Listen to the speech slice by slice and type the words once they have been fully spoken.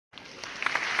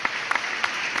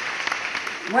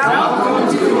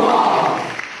Welcome to all.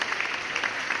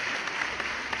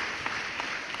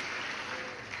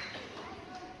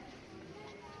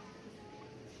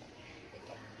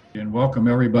 And welcome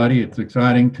everybody. It's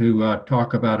exciting to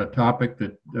talk about a topic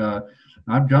that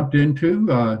I've jumped into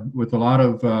with a lot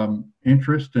of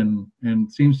interest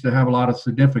and seems to have a lot of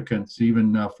significance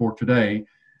even for today,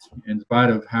 in spite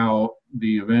of how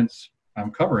the events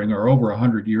I'm covering are over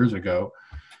 100 years ago.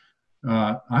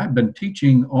 I've been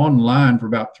teaching online for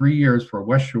about 3 years for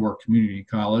West Shore Community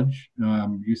College.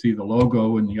 You see the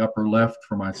logo in the upper left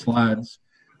for my slides.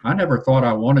 I never thought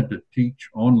I wanted to teach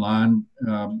online,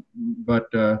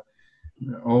 but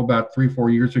about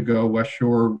 3-4 years ago, West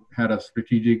Shore had a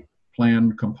strategic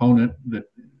plan component that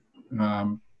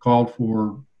called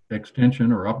for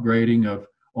extension or upgrading of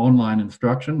online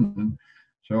instruction. And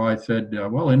so I said,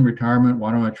 well, in retirement,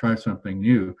 why don't I try something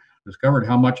new? Discovered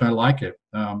how much I like it.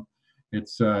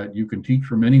 You can teach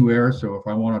from anywhere. So if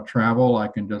I want to travel, I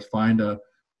can just find a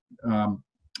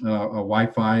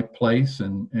Wi-Fi place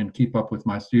and keep up with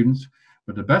my students.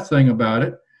 But the best thing about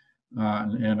it,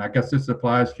 and I guess this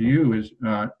applies to you, is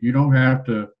you don't have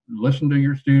to listen to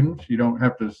your students, you don't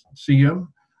have to see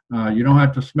them, you don't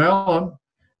have to smell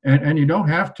them, and you don't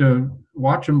have to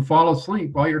watch them fall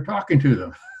asleep while you're talking to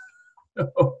them.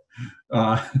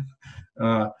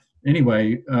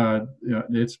 Anyway,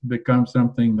 it's become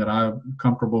something that I'm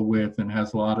comfortable with and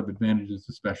has a lot of advantages,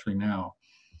 especially now.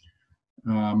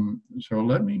 So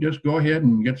let me just go ahead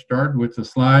and get started with the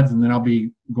slides, and then I'll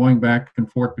be going back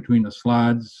and forth between the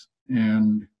slides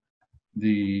and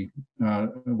the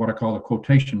what I call the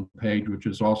quotation page, which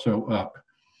is also up.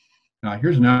 Now,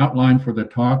 here's an outline for the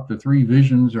talk. The three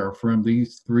visions are from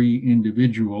these three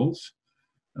individuals.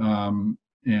 Then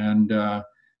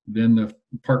the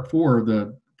part 4 of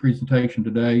the presentation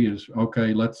today is,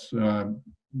 okay, let's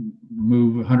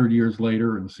move 100 years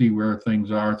later and see where things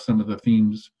are, some of the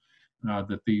themes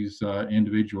that these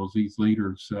individuals, these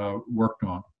leaders worked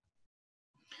on.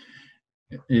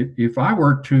 If I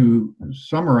were to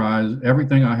summarize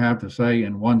everything I have to say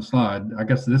in one slide, I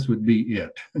guess this would be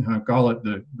it. I call it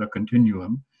the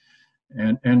continuum.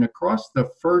 And across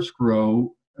the first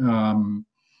row,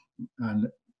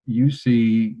 you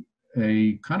see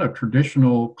a kind of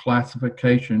traditional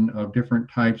classification of different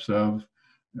types of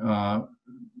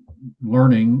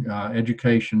learning,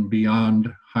 education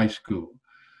beyond high school.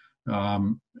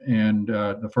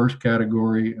 The first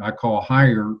category I call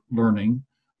higher learning.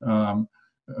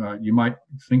 You might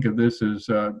think of this as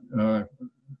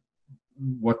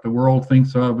what the world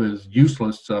thinks of as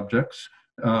useless subjects,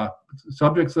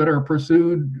 subjects that are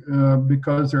pursued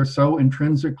because they're so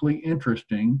intrinsically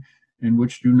interesting and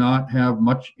which do not have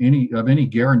much any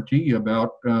guarantee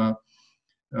about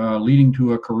leading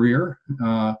to a career.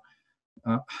 I'll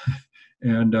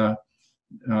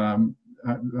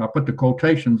put the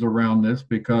quotations around this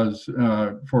because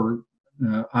for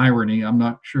irony, I'm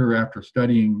not sure after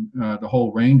studying the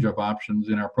whole range of options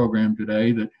in our program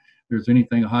today that there's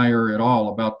anything higher at all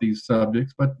about these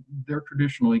subjects, but they're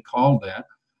traditionally called that.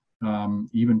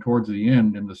 Even towards the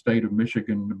end in the state of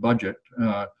Michigan budget,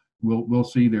 we'll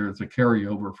see there's a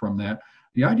carryover from that.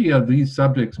 The idea of these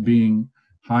subjects being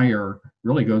higher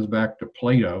really goes back to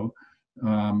Plato,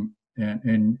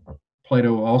 and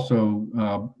Plato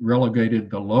also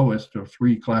relegated the lowest of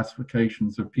 3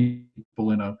 classifications of people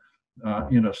in a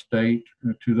state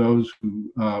to those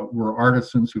who were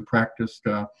artisans who practiced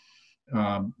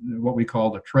what we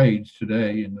call the trades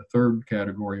today in the 3rd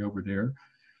category over there.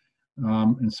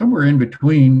 And somewhere in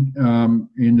between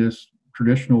in this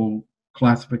traditional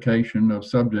classification of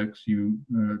subjects, you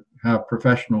have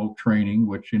professional training,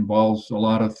 which involves a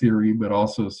lot of theory, but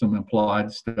also some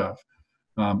implied stuff.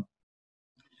 Down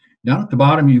at the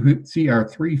bottom, you see our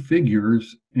 3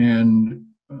 figures, and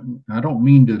I don't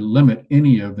mean to limit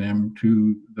any of them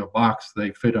to the box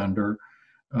they fit under,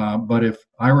 but if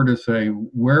I were to say,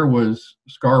 where was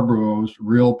Scarborough's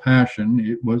real passion?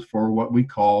 It was for what we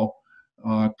call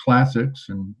classics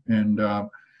and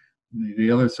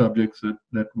the other subjects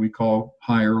that we call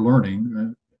higher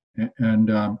learning.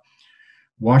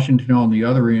 Washington, on the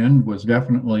other end, was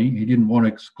definitely, he didn't want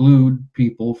to exclude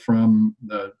people from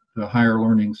the higher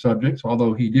learning subjects,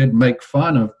 although he did make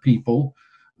fun of people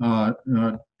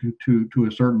to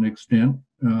a certain extent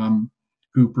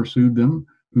who pursued them,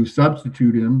 who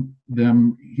substituted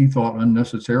them, he thought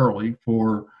unnecessarily,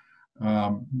 for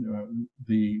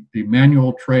the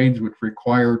manual trades which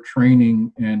require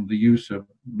training and the use of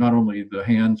not only the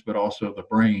hands but also the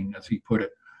brain, as he put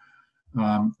it.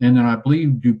 And then I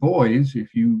believe Du Bois,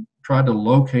 if you try to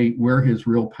locate where his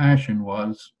real passion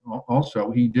was,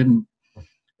 also he didn't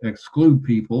exclude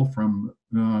people from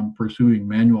pursuing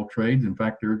manual trades. In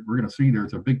fact, we're going to see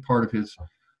there's a big part of his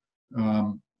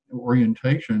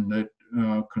orientation that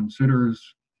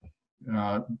considers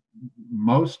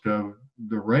most of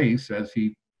the race, as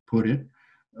he put it,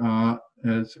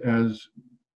 as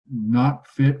not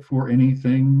fit for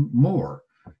anything more.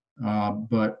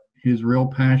 But his real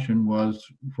passion was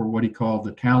for what he called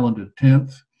the talented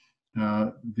tenth,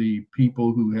 the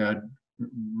people who had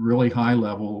really high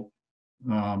level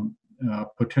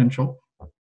potential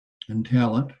and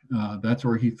talent. That's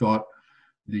where he thought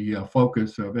the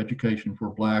focus of education for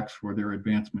blacks for their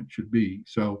advancement should be.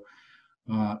 So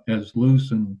as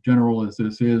loose and general as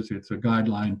this is, it's a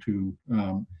guideline to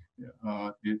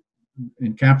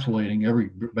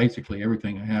encapsulating basically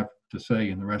everything I have to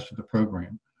say in the rest of the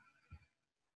program.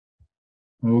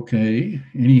 Okay,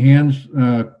 any hands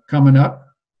coming up?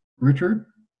 Richard?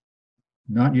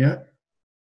 Not yet?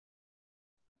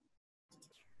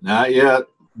 Not yet.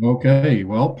 Okay,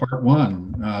 well, part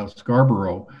one,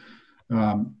 Scarborough.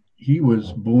 He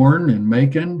was born in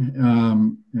Macon,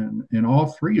 and all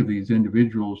three of these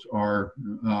individuals are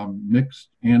mixed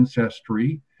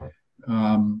ancestry.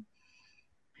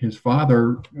 His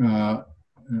father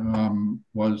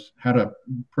had a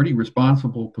pretty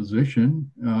responsible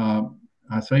position.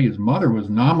 I say his mother was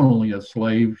nominally a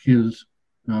slave.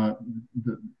 The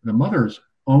mother's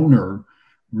owner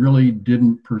really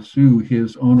didn't pursue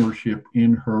his ownership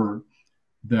in her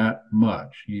that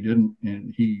much. He didn't,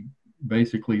 and he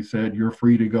basically said, "You're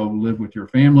free to go live with your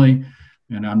family,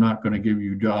 and I'm not going to give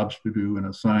you jobs to do and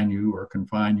assign you or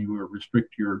confine you or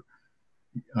restrict your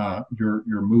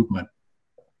movement."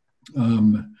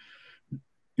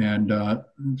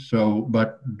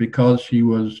 But because she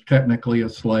was technically a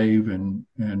slave, and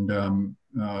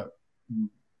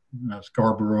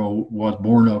Scarborough was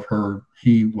born of her,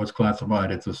 he was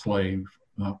classified as a slave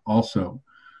also.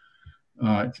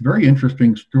 It's a very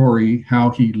interesting story how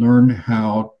he learned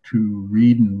how to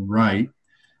read and write.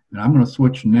 And I'm going to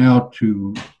switch now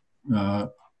to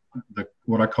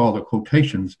what I call the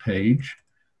quotations page.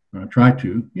 I'm going to try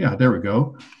to. Yeah, there we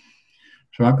go.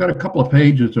 So I've got a couple of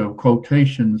pages of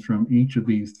quotations from each of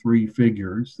these three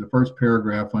figures. The first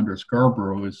paragraph under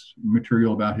Scarborough is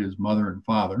material about his mother and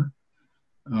father.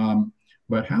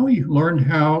 But how he learned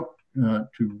how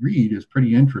to read is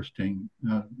pretty interesting.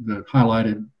 The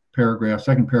highlighted paragraph,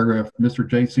 second paragraph, Mr.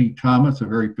 J.C. Thomas, a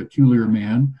very peculiar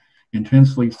man,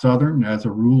 intensely Southern, as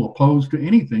a rule opposed to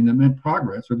anything that meant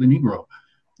progress or the Negro,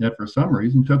 that for some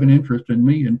reason took an interest in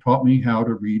me and taught me how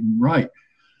to read and write.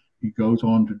 He goes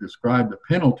on to describe the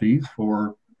penalties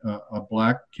for a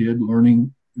black kid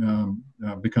learning,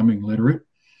 becoming literate,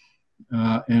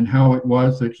 and how it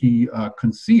was that he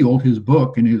concealed his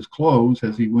book in his clothes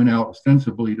as he went out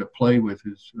ostensibly to play with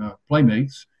his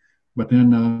playmates, but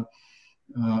then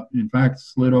in fact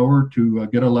slid over to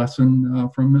get a lesson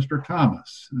from Mr.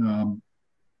 Thomas.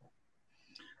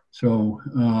 So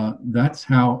that's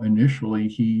how initially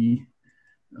he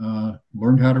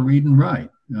learned how to read and write.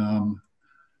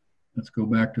 Let's go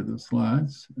back to the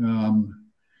slides.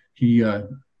 The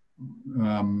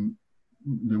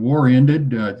war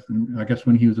ended, I guess,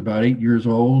 when he was about 8 years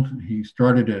old. He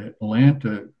started at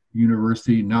Atlanta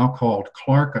University, now called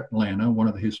Clark Atlanta, one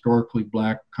of the historically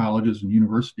black colleges and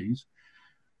universities,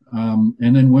 and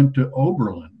then went to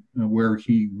Oberlin, where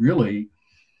he really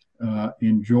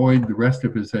enjoyed the rest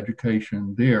of his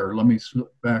education there. Let me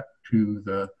slip back to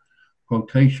the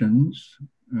quotations,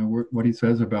 what he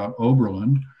says about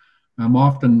Oberlin.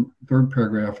 Third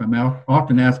paragraph, I'm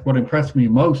often asked what impressed me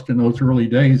most in those early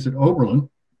days at Oberlin.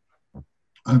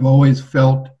 I've always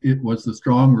felt it was the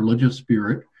strong religious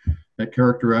spirit that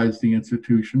characterized the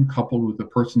institution, coupled with the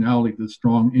personality of the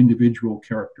strong individual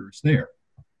characters there.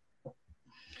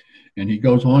 And he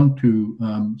goes on to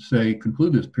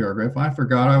conclude this paragraph, I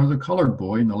forgot I was a colored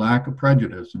boy in the lack of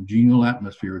prejudice and genial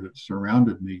atmosphere that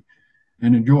surrounded me,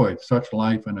 and enjoyed such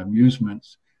life and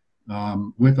amusements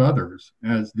with others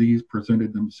as these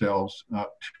presented themselves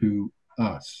to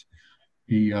us.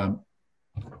 He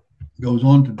goes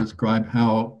on to describe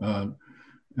how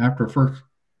after first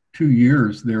 2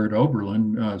 years there at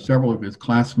Oberlin, several of his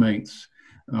classmates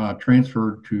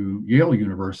transferred to Yale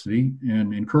University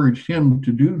and encouraged him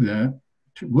to do that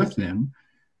with them,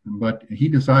 but he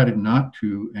decided not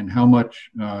to, and how much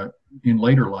in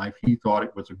later life he thought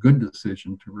it was a good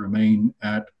decision to remain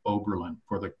at Oberlin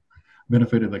for the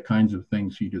benefit of the kinds of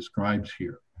things he describes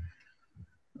here.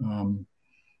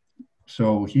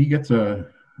 So he gets a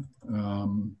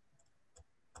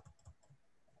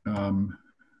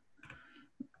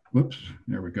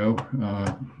there we go,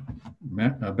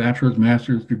 a bachelor's,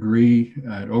 master's degree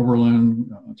at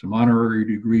Oberlin, some honorary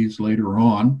degrees later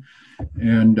on,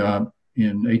 and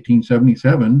in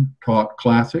 1877 taught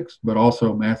classics, but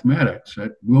also mathematics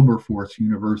at Wilberforce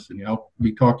University. I'll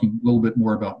be talking a little bit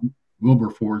more about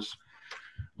Wilberforce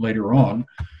later on.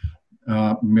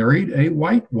 Married a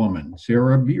white woman,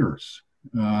 Sarah Bierce.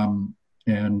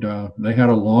 And they had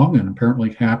a long and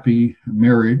apparently happy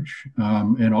marriage.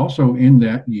 And also in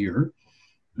that year,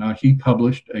 he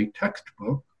published a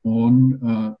textbook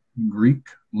on Greek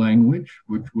language,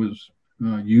 which was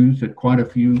used at quite a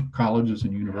few colleges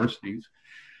and universities.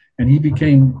 And he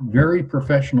became very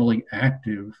professionally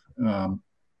active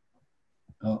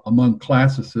among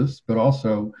classicists, but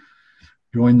also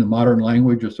joined the Modern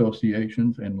Language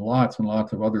Associations and lots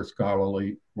of other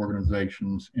scholarly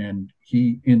organizations. And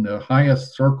he, in the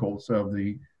highest circles of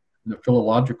the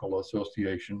Philological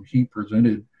Association, he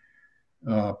presented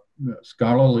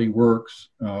scholarly works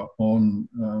on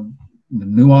the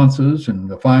nuances and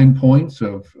the fine points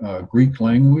of Greek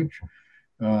language.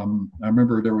 I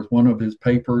remember there was one of his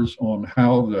papers on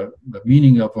how the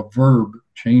meaning of a verb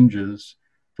changes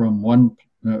from one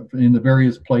in the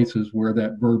various places where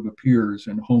that verb appears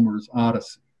in Homer's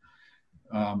Odyssey.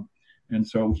 And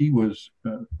so he was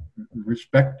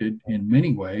respected in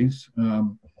many ways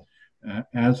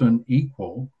as an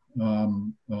equal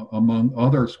among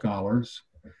other scholars,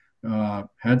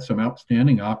 had some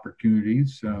outstanding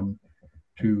opportunities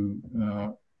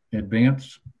to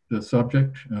advance the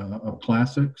subject of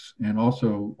classics and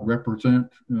also represent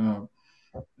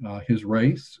his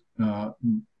race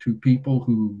to people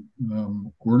who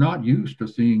were not used to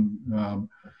seeing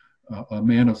a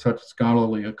man of such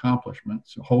scholarly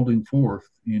accomplishments holding forth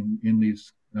in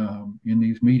these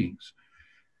meetings.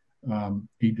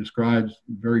 He describes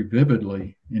very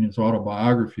vividly in his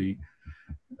autobiography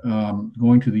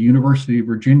going to the University of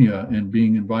Virginia and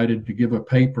being invited to give a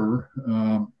paper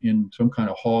in some kind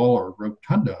of hall or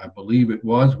rotunda, I believe it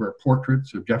was, where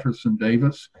portraits of Jefferson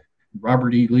Davis,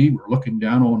 Robert E. Lee were looking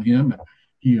down on him. And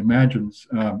he imagines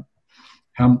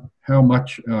how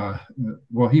much,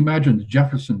 well, he imagines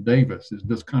Jefferson Davis is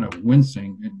just kind of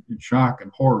wincing in shock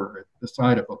and horror at the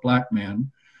sight of a black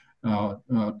man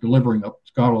delivering a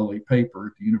scholarly paper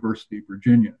at the University of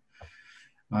Virginia.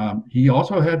 He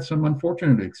also had some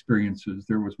unfortunate experiences.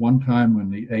 There was one time when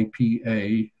the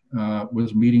APA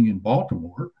was meeting in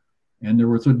Baltimore, and there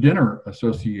was a dinner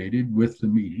associated with the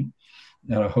meeting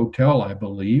at a hotel, I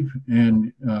believe,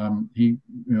 and he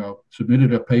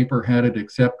submitted a paper, had it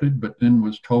accepted, but then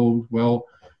was told, well,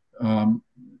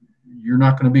 you're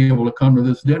not going to be able to come to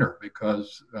this dinner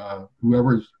because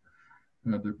whoever's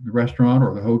the restaurant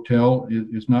or the hotel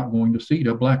is not going to seat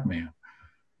a black man.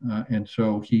 And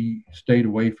so he stayed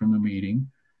away from the meeting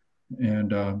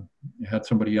and had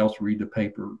somebody else read the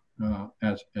paper,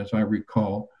 as I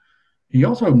recall. He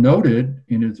also noted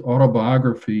in his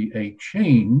autobiography a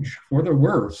change for the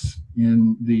worse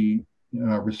in the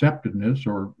receptiveness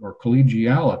or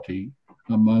collegiality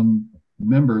among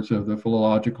members of the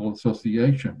Philological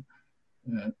Association.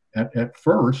 At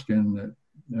first, in the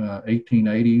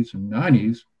 1880s and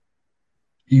 90s,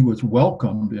 he was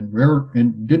welcomed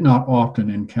and did not often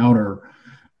encounter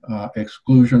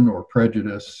exclusion or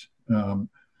prejudice.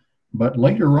 But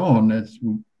later on, as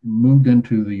we moved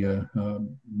into the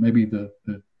maybe the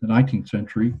 19th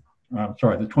century,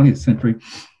 sorry, the 20th century,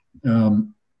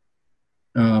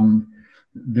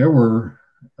 there were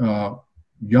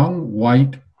young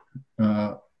white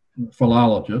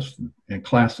philologists and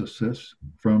classicists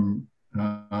from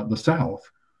the South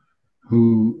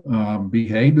who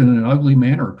behaved in an ugly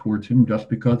manner towards him just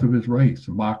because of his race,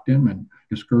 and mocked him and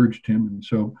discouraged him. And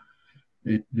so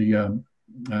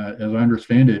as I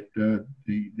understand it,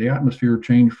 the atmosphere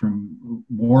changed from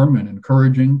warm and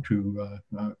encouraging to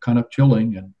kind of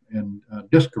chilling and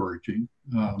discouraging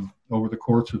over the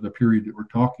course of the period that we're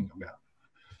talking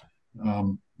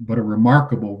about. But a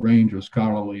remarkable range of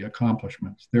scholarly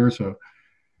accomplishments. There's a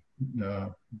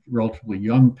relatively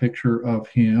young picture of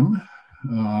him.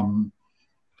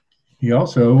 He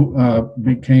also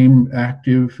became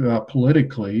active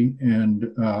politically, and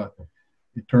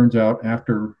it turns out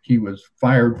after he was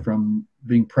fired from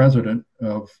being president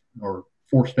of, or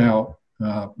forced out,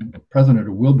 president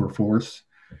of Wilberforce,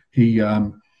 he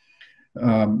had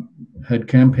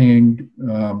campaigned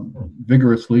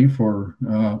vigorously for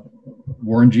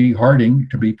Warren G. Harding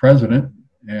to be president,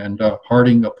 and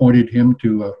Harding appointed him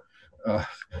to a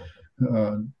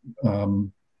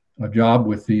job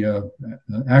with the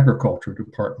agriculture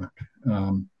department.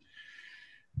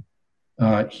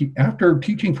 After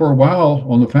teaching for a while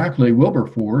on the faculty at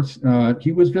Wilberforce,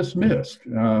 he was dismissed.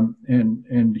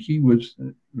 And he was,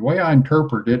 the way I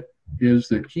interpret it is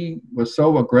that he was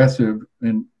so aggressive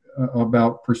and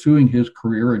about pursuing his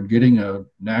career and getting a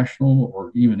national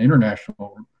or even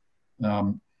international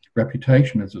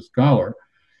reputation as a scholar,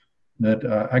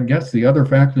 that I guess the other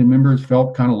faculty members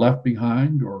felt kind of left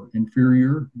behind or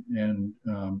inferior. And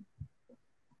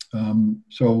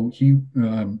so he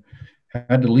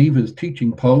had to leave his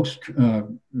teaching post.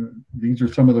 These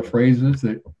are some of the phrases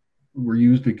that were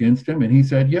used against him. And he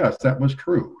said, yes, that was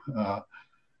true.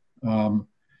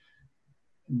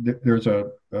 There's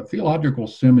a theological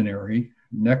seminary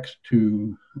next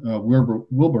to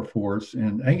Wilberforce,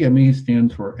 and AME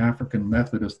stands for African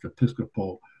Methodist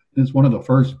Episcopal. It's one of the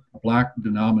first Black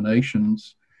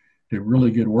denominations to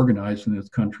really get organized in this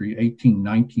country.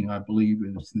 1819, I believe,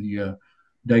 is the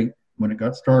date when it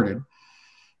got started.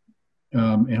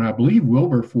 And I believe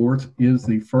Wilberforce is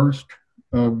the first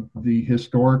of the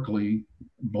historically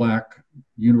Black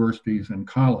universities and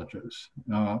colleges.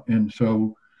 And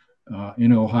so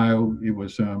in Ohio, it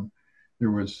was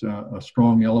there was a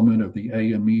strong element of the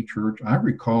AME church. I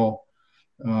recall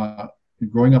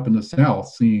growing up in the South,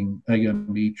 seeing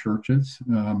AME churches,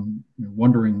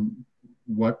 wondering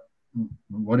what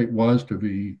it was to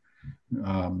be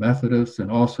Methodist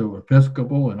and also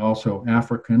Episcopal and also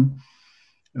African.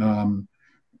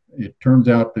 It turns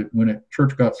out that when a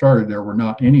church got started, there were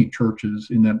not any churches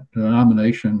in that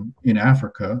denomination in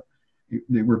Africa.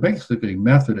 They were basically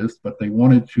Methodist, but they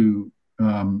wanted to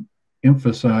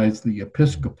emphasize the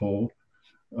Episcopal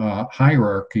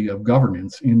hierarchy of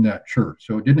governance in that church.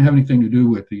 So it didn't have anything to do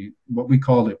with what we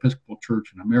call the Episcopal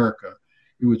Church in America.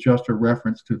 It was just a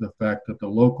reference to the fact that the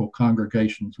local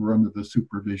congregations were under the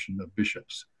supervision of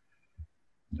bishops.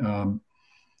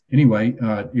 Anyway,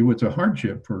 it was a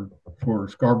hardship for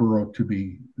Scarborough to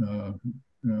be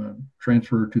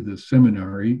transferred to the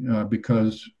seminary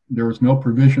because there was no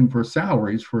provision for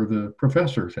salaries for the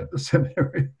professors at the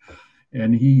seminary.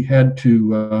 And he had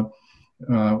to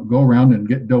go around and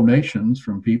get donations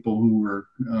from people who were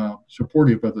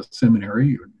supportive of the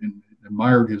seminary and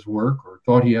admired his work or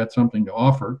thought he had something to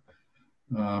offer,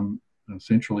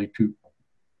 essentially to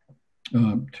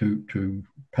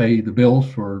pay the bills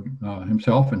for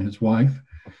himself and his wife.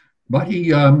 But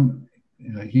he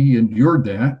endured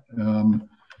that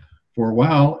for a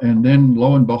while, and then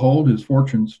lo and behold, his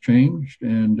fortunes changed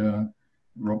and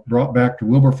brought back to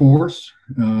Wilberforce,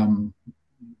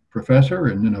 professor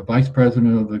and then a vice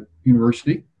president of the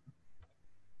university.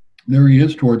 There he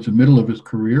is towards the middle of his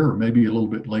career, or maybe a little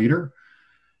bit later.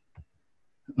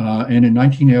 And in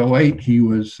 1908, he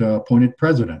was appointed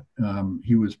president.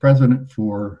 He was president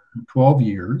for 12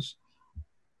 years,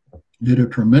 did a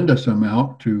tremendous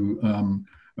amount to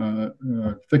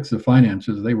fix the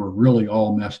finances. They were really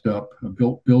all messed up,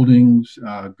 built buildings,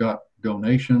 got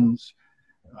donations,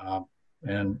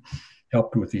 and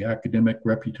helped with the academic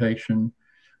reputation.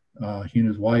 He and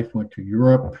his wife went to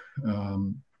Europe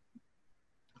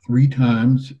 3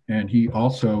 times, and he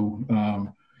also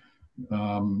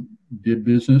did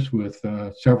business with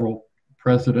several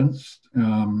presidents.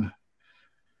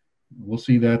 We'll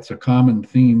see that's a common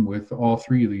theme with all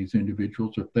 3 of these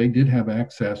individuals, that they did have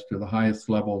access to the highest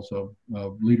levels of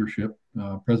leadership,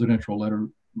 presidential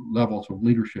levels of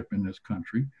leadership in this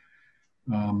country.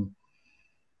 And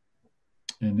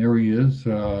there he is.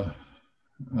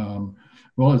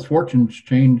 Well, his fortunes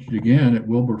changed again at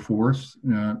Wilberforce.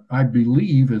 I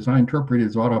believe, as I interpret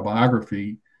his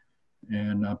autobiography,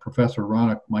 and Professor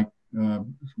Ronick might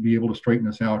be able to straighten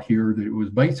us out here, that it was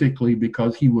basically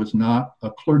because he was not a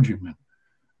clergyman,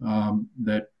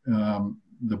 that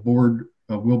the board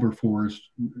of Wilberforce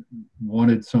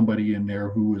wanted somebody in there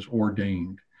who was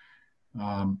ordained.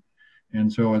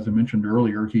 And so, as I mentioned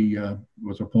earlier, he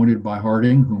was appointed by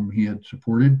Harding, whom he had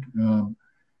supported,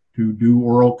 to do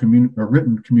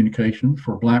written communications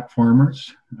for Black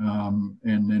farmers, and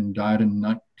then died in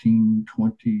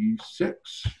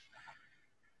 1926.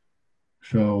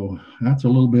 So that's a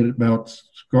little bit about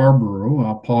Scarborough.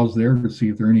 I'll pause there to see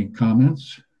if there are any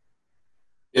comments.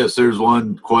 Yes, there's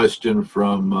one question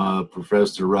from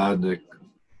Professor Rodnick.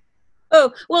 Oh,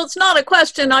 well, it's not a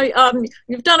question.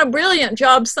 You've done a brilliant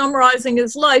job summarizing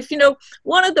his life. You know,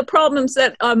 one of the problems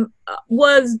that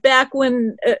was back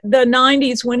when the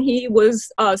 90s, when he was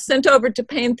sent over to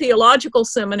Payne Theological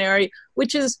Seminary,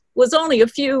 which was only a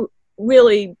few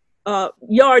really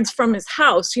yards from his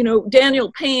house. You know,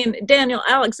 Daniel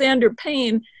Alexander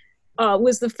Payne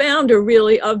was the founder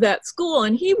really of that school,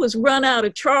 and he was run out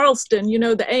of Charleston, you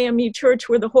know, the AME church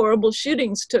where the horrible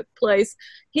shootings took place.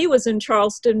 He was in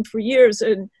Charleston for years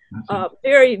and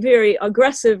very, very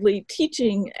aggressively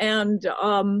teaching, and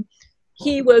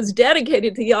he was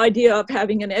dedicated to the idea of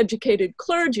having an educated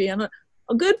clergy. And a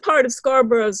good part of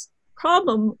Scarborough's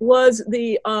problem was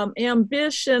the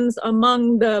ambitions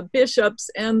among the bishops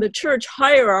and the church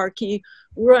hierarchy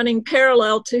running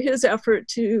parallel to his effort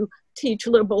to teach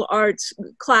liberal arts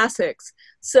classics.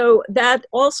 So that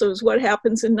also is what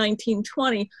happens in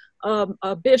 1920.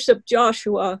 Bishop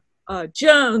Joshua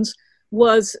Jones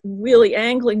was really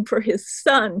angling for his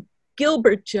son,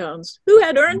 Gilbert Jones, who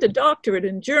had earned a doctorate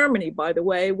in Germany, by the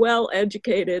way, well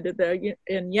educated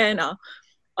in Jena.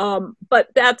 But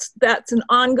that's an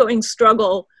ongoing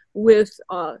struggle with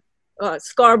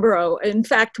Scarborough. In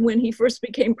fact, when he first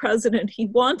became president, he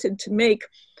wanted to make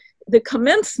the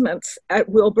commencements at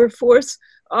Wilberforce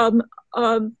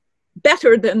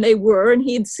better than they were, and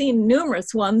he'd seen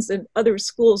numerous ones in other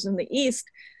schools in the East.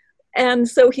 And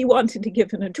so he wanted to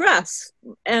give an address,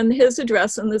 and his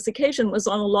address on this occasion was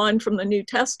on a line from the New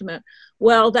Testament.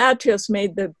 Well, that just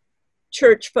made the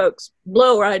church folks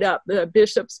blow right up. The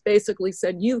bishops basically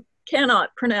said, you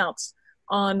cannot pronounce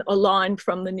on a line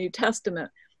from the New Testament.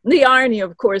 The irony,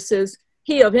 of course, is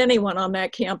he, of anyone on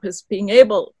that campus, being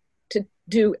able to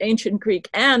do ancient Greek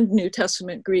and New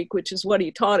Testament Greek, which is what he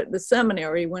taught at the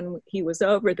seminary when he was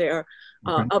over there.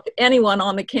 Okay. Of anyone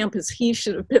on the campus, he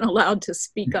should have been allowed to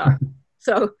speak up.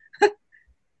 So,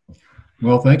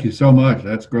 well, thank you so much.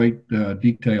 That's great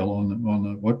detail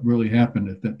on what really happened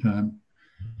at that time.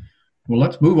 Well,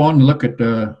 let's move on and look at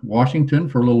Washington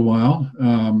for a little while.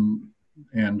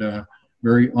 And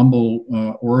very humble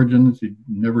origins. He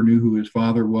never knew who his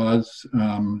father was.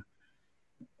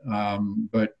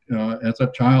 But as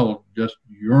a child, just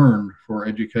yearned for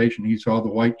education. He saw the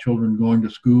white children going to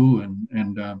school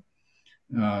and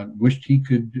wished he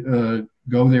could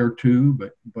go there too,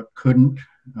 but couldn't.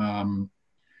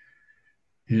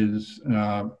 His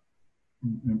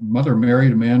mother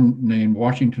married a man named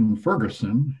Washington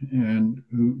Ferguson, and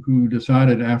who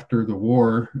decided after the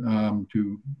war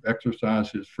to exercise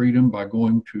his freedom by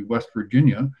going to West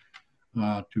Virginia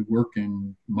to work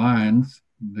in mines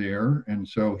there. And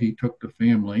so he took the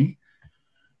family.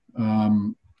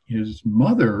 His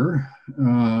mother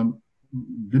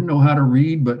didn't know how to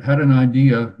read, but had an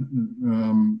idea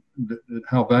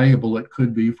how valuable it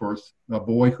could be for a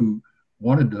boy who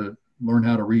wanted to learn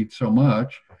how to read so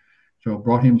much. So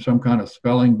brought him some kind of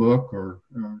spelling book or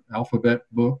alphabet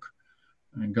book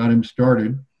and got him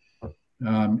started.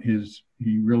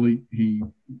 He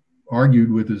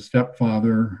argued with his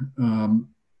stepfather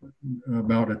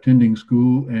about attending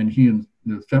school, and he and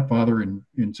the stepfather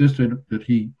insisted that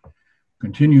he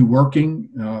continue working.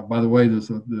 By the way,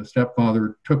 the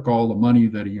stepfather took all the money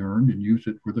that he earned and used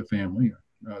it for the family,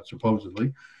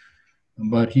 supposedly.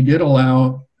 But he did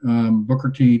allow Booker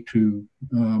T to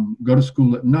go to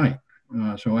school at night.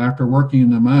 So after working in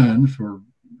the mines for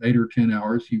 8 or 10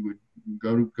 hours, he would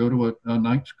go to a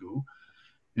night school.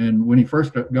 And when he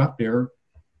first got there,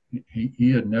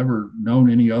 he had never known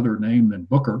any other name than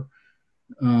Booker.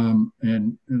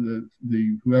 And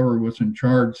whoever was in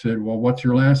charge said, well, what's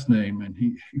your last name? And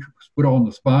he was put on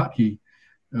the spot. He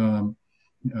said,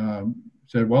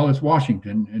 well, it's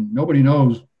Washington. And nobody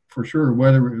knows for sure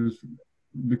whether it was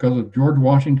because of George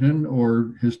Washington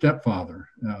or his stepfather.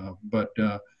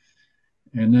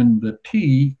 And then the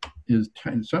T is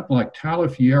something like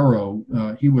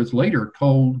Taliaferro. He was later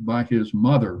told by his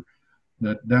mother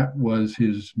that was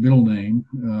his middle name.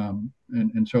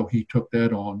 And so he took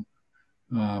that on,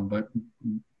 but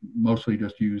mostly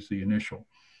just used the initial.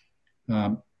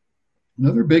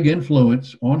 Another big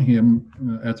influence on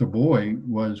him as a boy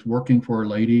was working for a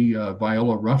lady,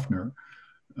 Viola Ruffner,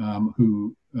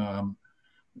 who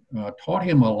taught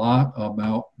him a lot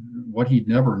about what he'd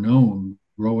never known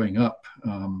growing up.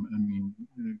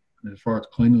 As far as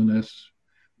cleanliness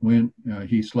went,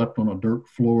 he slept on a dirt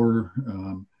floor.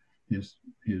 His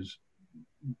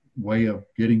way of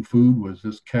getting food was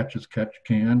just catch as catch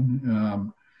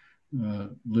can.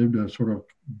 Lived a sort of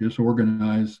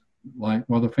disorganized life.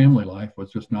 Well, the family life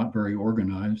was just not very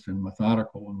organized and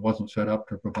methodical and wasn't set up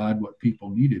to provide what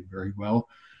people needed very well.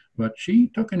 But she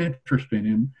took an interest in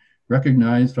him,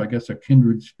 recognized, I guess, a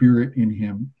kindred spirit in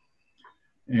him,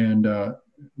 and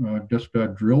just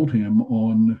drilled him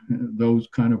on those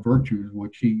kind of virtues,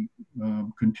 which he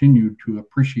continued to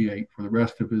appreciate for the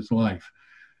rest of his life.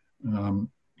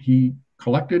 He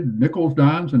collected nickels,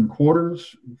 dimes, and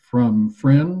quarters from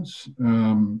friends,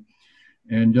 and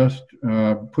just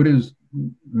put his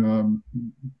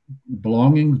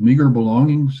meager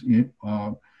belongings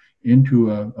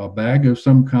into a bag of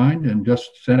some kind and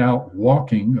just set out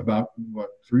walking about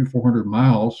 300 or 400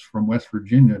 miles from West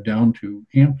Virginia down to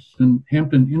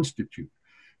Hampton Institute,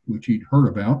 which he'd heard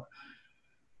about.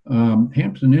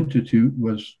 Hampton Institute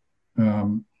was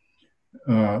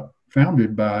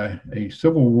founded by a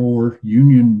Civil War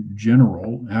Union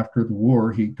general. After the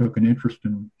war, he took an interest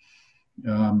in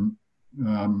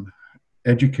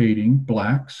educating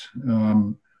blacks.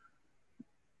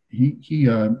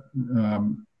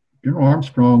 General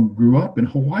Armstrong grew up in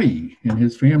Hawaii, and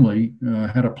his family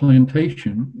had a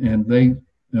plantation, and they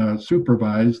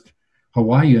supervised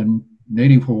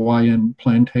Native Hawaiian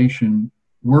plantation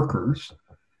workers.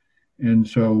 And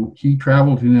so he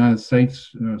traveled to the United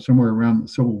States somewhere around the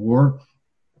Civil War,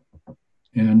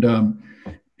 and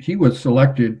he was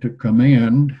selected to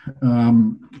command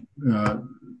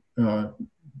the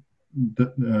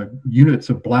units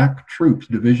of black troops,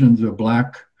 divisions of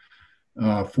black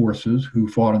forces who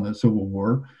fought in the Civil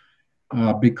War,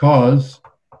 because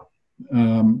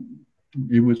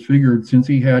it was figured, since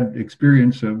he had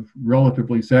experience of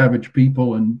relatively savage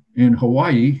people in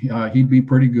Hawaii, he'd be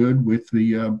pretty good with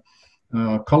the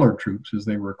colored troops, as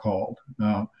they were called.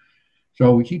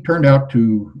 So he turned out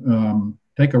to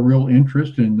take a real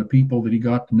interest in the people that he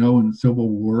got to know in the Civil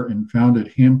War, and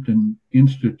founded Hampton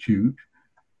Institute,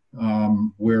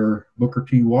 where Booker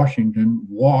T. Washington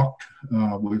walked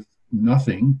with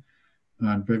nothing.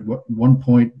 At one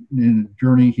point in the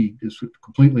journey, he was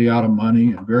completely out of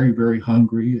money and very, very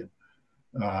hungry,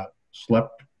 and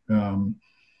slept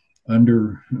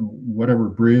under whatever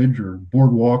bridge or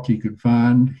boardwalk he could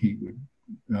find. He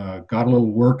got a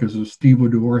little work as a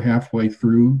stevedore halfway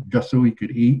through, just so he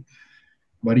could eat.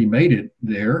 But he made it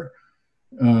there,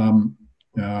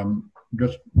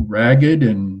 just ragged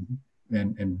and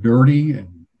dirty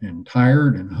and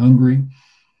tired and hungry,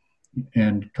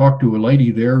 and talked to a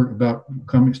lady there about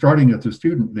starting as a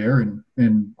student there,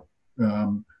 and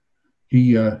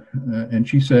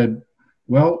she said,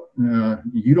 "Well,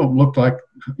 you don't look like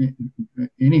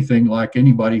anything like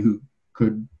anybody who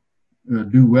could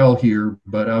do well here,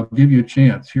 but I'll give you a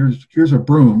chance. Here's a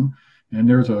broom, and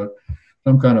there's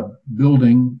some kind of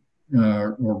building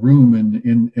or room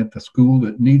at the school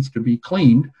that needs to be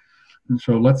cleaned. And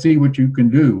so let's see what you can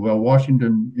do." Well,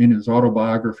 Washington, in his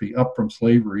autobiography, Up from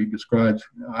Slavery, describes,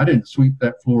 "I didn't sweep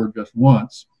that floor just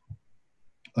once.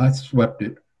 I swept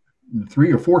it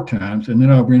 3 or 4 times, and then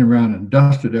I went around and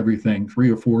dusted everything 3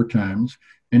 or 4 times."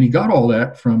 And he got all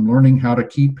that from learning how to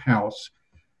keep house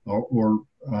or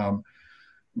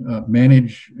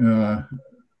manage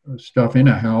stuff in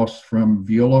a house from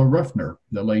Viola Ruffner,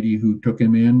 the lady who took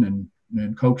him in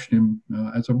and coached him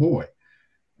as a boy.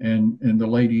 And the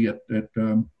lady at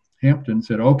Hampton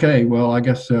said, "Okay, well, I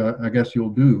guess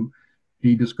you'll do."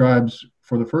 He describes,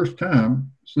 for the first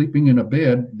time, sleeping in a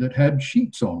bed that had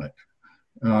sheets on it,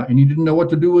 and he didn't know what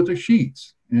to do with the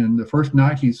sheets. And the first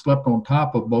night, he slept on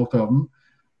top of both of them,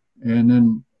 and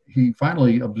then he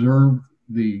finally observed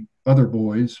the other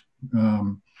boys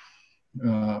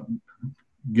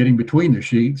getting between the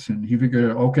sheets, and he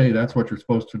figured, okay, that's what you're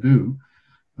supposed to do.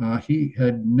 He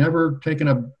had never taken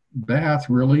a bath,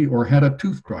 really, or had a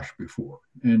toothbrush before.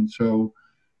 And so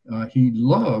he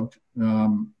loved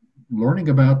learning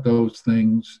about those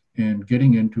things and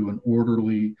getting into an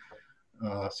orderly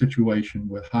situation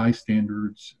with high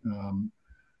standards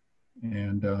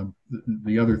and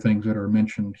the other things that are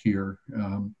mentioned here.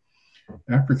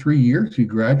 After 3 years, he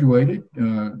graduated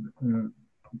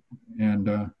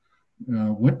and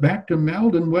went back to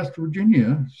Malden, West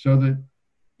Virginia, so that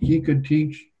he could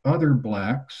teach other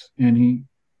blacks, and he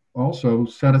also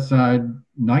set aside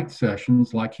night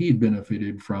sessions like he had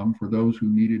benefited from for those who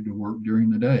needed to work during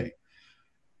the day.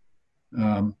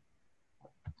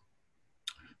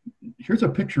 Here's a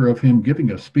picture of him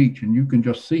giving a speech, and you can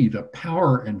just see the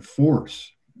power and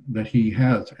force that he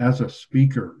has as a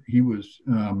speaker. He was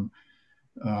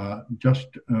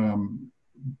just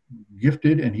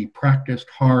gifted, and he practiced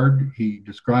hard. He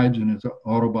describes in his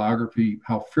autobiography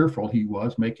how fearful he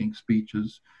was making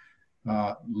speeches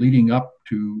leading up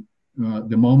to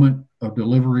the moment of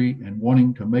delivery and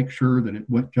wanting to make sure that it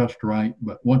went just right.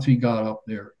 But once he got up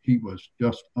there, he was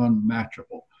just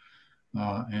unmatchable.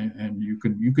 And you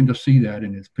can just see that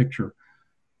in his picture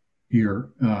here.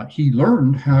 He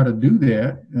learned how to do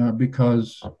that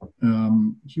because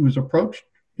he was approached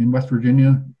in West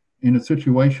Virginia in a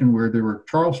situation where there were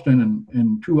Charleston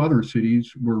and 2 other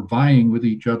cities were vying with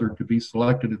each other to be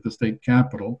selected at the state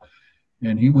capitol.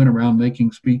 And he went around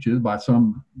making speeches by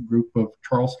some group of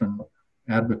Charleston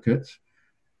advocates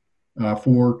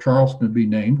for Charleston to be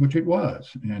named, which it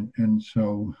was. And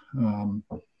so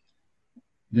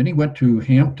then he went to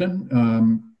Hampton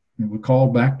and was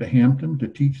called back to Hampton to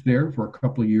teach there for a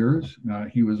couple of years.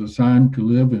 He was assigned to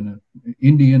live in an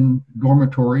Indian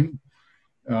dormitory.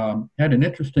 Had an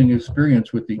interesting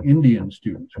experience with the Indian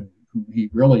students who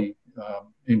he really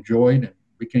enjoyed and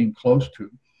became close to.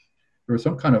 there was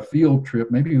some kind of field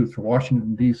trip, maybe it was to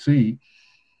Washington, D.C.,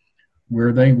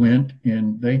 where they went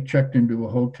and they checked into a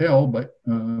hotel, but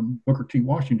Booker T.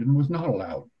 Washington was not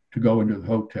allowed to go into the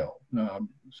hotel.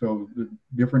 So the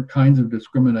different kinds of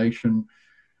discrimination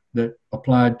that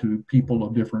applied to people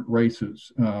of different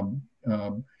races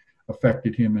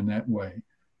affected him in that way.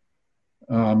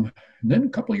 And then a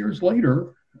couple of years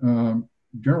later,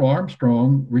 General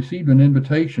Armstrong received an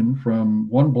invitation from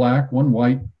one black, one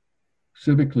white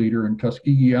civic leader in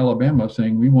Tuskegee, Alabama,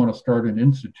 saying, we want to start an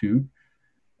institute.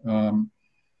 And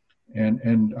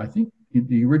I think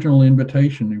the original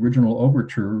invitation, the original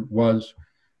overture was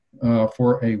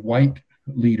for a white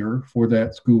leader for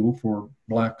that school for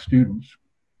black students.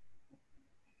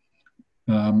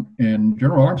 And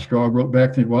General Armstrong wrote back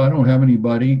and said, well, I don't have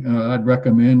anybody I'd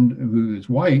recommend who is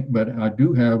white, but I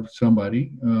do have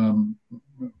somebody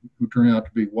who turned out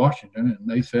to be Washington. And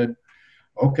they said,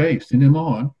 okay, send him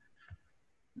on.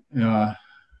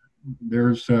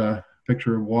 There's a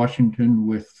picture of Washington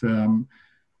with, on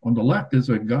the left is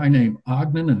a guy named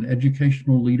Ogden, an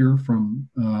educational leader from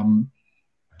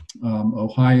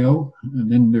Ohio.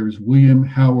 And then there's William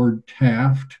Howard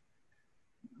Taft,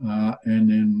 and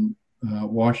then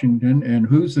Washington. And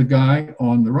who's the guy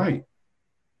on the right?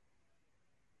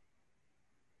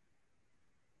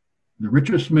 The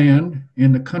richest man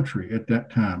in the country at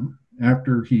that time,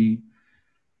 after he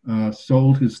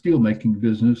sold his steelmaking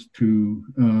business to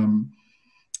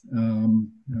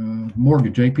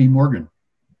Morgan, J.P. Morgan.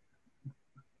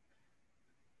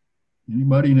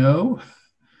 Anybody know?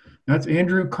 That's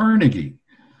Andrew Carnegie.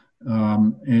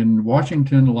 And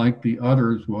Washington, like the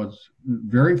others, was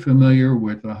very familiar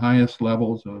with the highest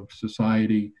levels of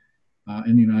society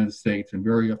in the United States and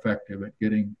very effective at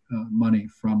getting money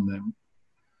from them.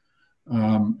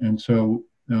 And so,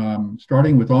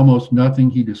 starting with almost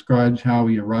nothing, he describes how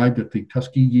he arrived at the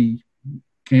Tuskegee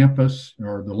campus,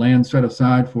 or the land set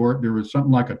aside for it. There was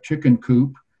something like a chicken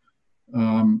coop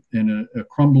in a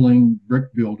crumbling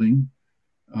brick building,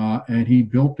 and he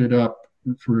built it up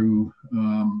through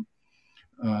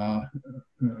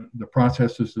the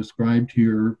processes described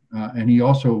here, and he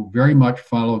also very much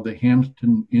followed the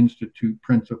Hampton Institute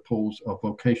principles of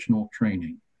vocational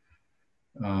training.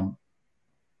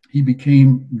 He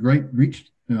became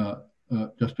reached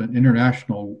just an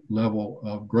international level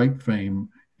of great fame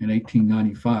in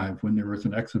 1895 when there was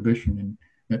an exhibition in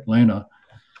Atlanta.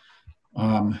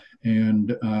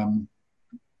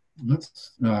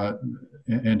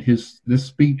 This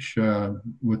speech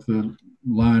with the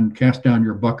line "Cast down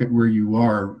your bucket where you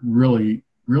are" really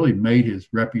made his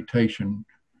reputation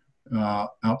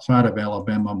outside of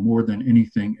Alabama more than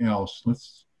anything else.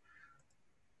 Let's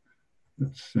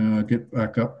get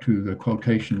back up to the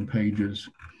quotation pages.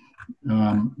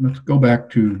 Let's go back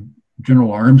to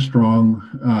General Armstrong,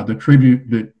 the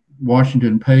tribute that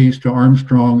Washington pays to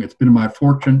Armstrong. It's been my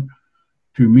fortune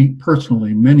to meet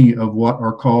personally many of what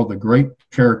are called the great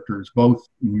characters, both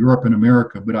in Europe and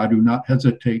America, but I do not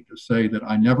hesitate to say that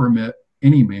I never met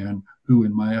any man who,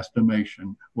 in my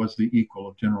estimation, was the equal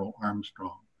of General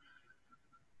Armstrong.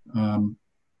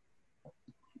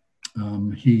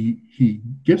 He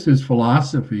gives his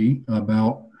philosophy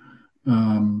about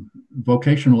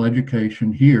vocational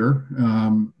education here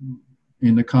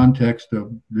in the context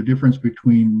of the difference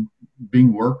between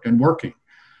being worked and working.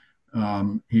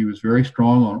 He was very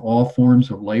strong on all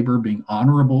forms of labor being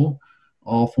honorable,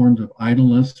 all forms of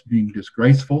idleness being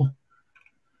disgraceful.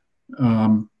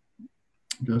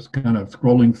 Just kind of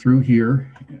scrolling through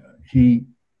here, he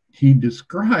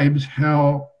describes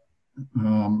how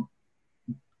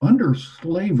under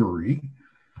slavery,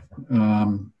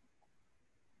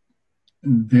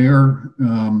 there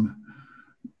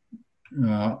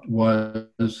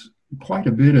was quite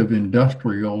a bit of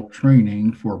industrial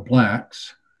training for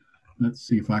blacks. Let's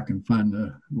see if I can find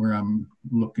where I'm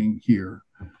looking here.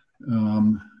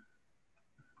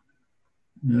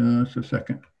 Just a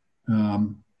second.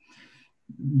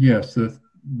 Yes,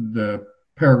 the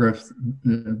paragraph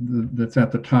that's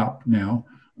at the top now.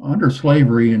 Under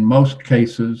slavery, in most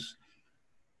cases,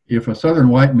 if a Southern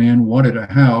white man wanted a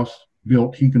house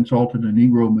built, he consulted a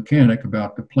Negro mechanic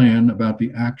about the plan, about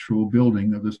the actual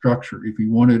building of the structure. If he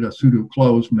wanted a suit of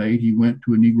clothes made, he went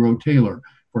to a Negro tailor.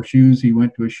 For shoes, he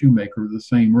went to a shoemaker of the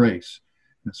same race.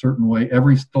 In a certain way,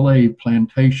 every slave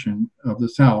plantation of the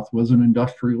South was an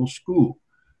industrial school.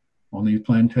 On these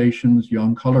plantations,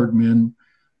 young colored men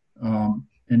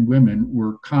and women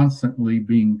were constantly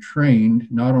being trained,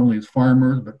 not only as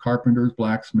farmers, but carpenters,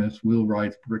 blacksmiths,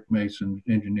 wheelwrights, brick masons,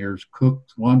 engineers,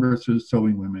 cooks, laundresses,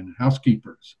 sewing women, and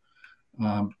housekeepers.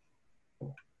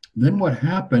 Then what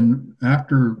happened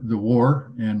after the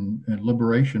war and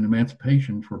liberation,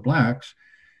 emancipation for blacks,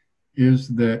 is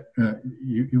that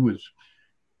it was,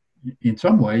 in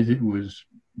some ways, it was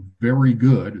very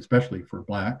good, especially for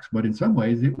blacks, but in some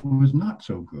ways it was not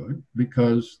so good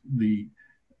because the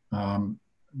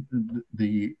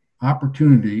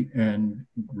opportunity and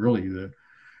really the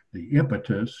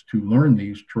impetus to learn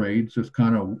these trades just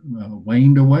kind of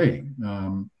waned away.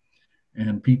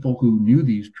 And people who knew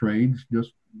these trades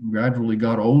just gradually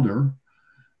got older.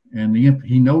 And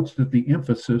he notes that the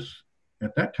emphasis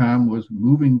at that time was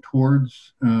moving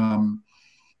towards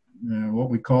what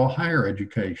we call higher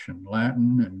education,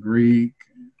 Latin and Greek,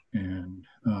 and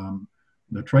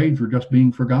the trades were just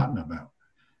being forgotten about.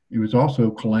 It was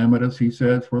also calamitous, he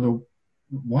says, for the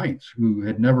whites who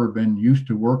had never been used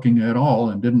to working at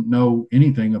all and didn't know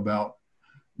anything about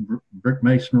brick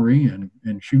masonry and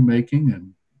shoemaking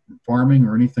and farming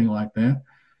or anything like that.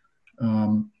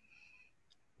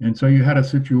 And so you had a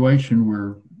situation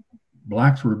where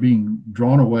blacks were being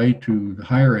drawn away to the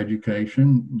higher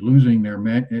education, losing their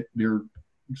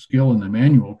skill in the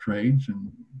manual trades,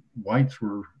 and whites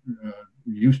were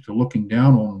used to looking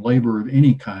down on labor of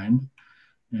any kind.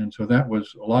 And so that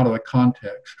was a lot of the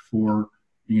context for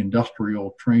the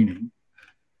industrial training.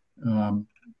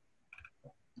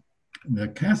 The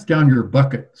cast down your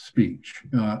bucket speech,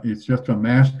 it's just a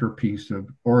masterpiece of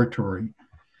oratory.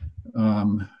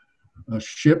 A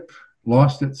ship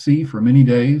lost at sea for many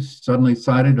days suddenly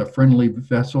sighted a friendly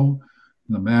vessel.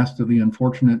 The mast of the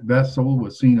unfortunate vessel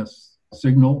was seen a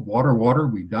signal, water, water,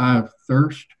 we die of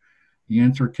thirst. The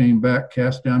answer came back,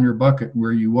 cast down your bucket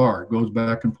where you are. It goes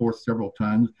back and forth several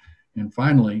times. And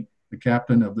finally, the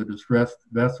captain of the distressed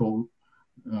vessel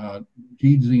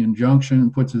heeds the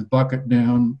injunction, puts his bucket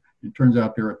down. It turns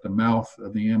out they're at the mouth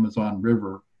of the Amazon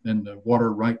River, and the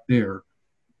water right there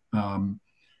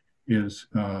is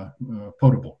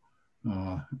potable,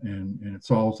 and it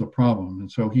solves the problem.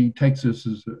 And so he takes this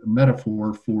as a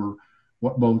metaphor for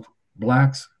what both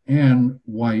blacks and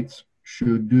whites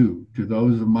should do. To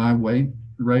those of my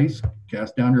race,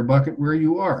 cast down your bucket where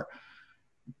you are.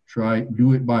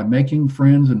 Do it by making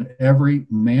friends in every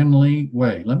manly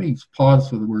way. Let me pause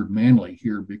for the word manly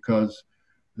here, because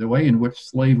the way in which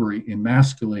slavery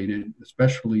emasculated,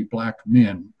 especially black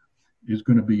men, is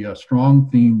going to be a strong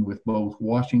theme with both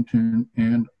Washington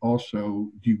and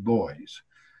also Du Bois.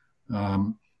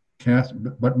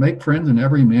 But make friends in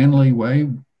every manly way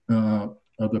of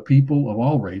the people of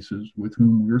all races with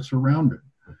whom we're surrounded.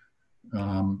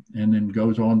 And then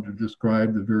goes on to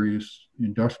describe the various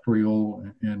industrial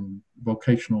and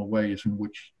vocational ways in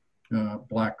which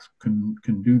blacks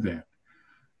can do that.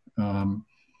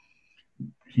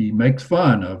 He makes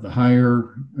fun of the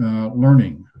higher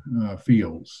learning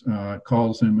fields,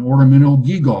 calls them ornamental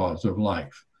gewgaws of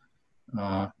life.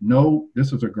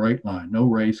 This is a great line, no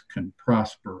race can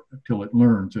prosper until it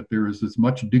learns that there is as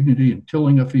much dignity in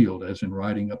tilling a field as in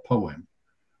writing a poem.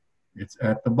 It's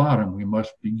at the bottom we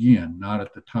must begin, not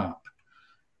at the top.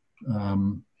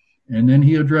 And then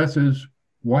he addresses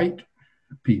white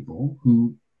people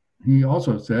who he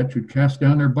also said should cast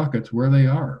down their buckets where they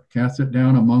are. Cast it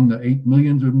down among the 8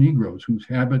 millions of Negroes whose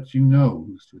habits you know,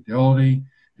 whose fidelity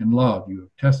and love you have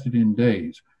tested in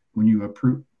days, when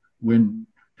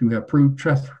to have proved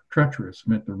treacherous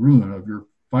meant the ruin of your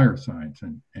firesides.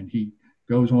 And he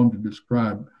goes on to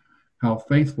describe how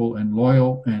faithful and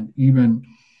loyal and even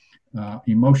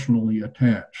emotionally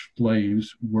attached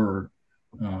slaves were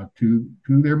to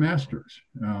their masters,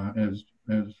 as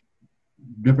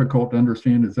difficult to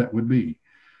understand as that would be.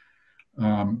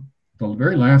 The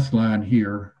very last line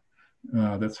here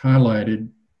that's highlighted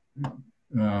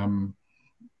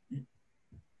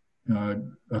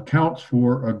accounts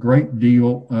for a great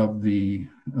deal of the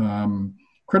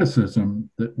criticism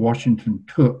that Washington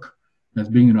took as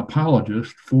being an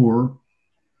apologist for,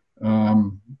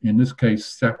 in this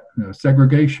case,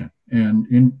 segregation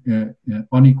and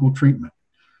unequal treatment.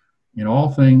 In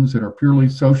all things that are purely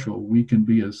social, we can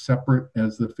be as separate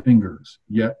as the fingers,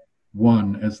 yet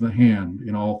one as the hand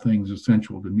in all things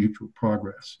essential to mutual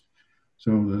progress.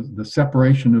 So the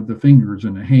separation of the fingers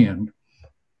and the hand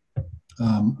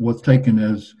was taken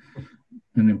as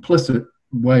an implicit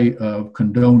way of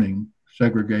condoning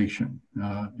segregation.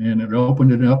 And it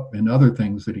opened it up in other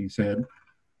things that he said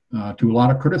to a lot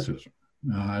of criticism,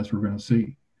 as we're going to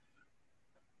see.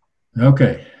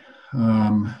 Okay.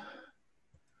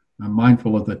 I'm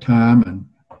mindful of the time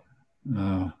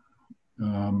and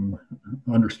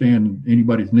understand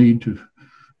anybody's need to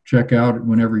check out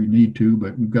whenever you need to,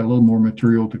 but we've got a little more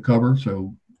material to cover,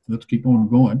 so let's keep on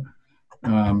going.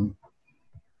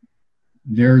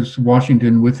 There's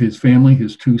Washington with his family,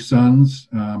 his two sons,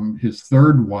 his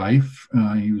third wife.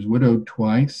 He was widowed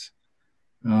twice.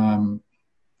 A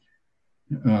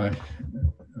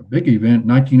big event,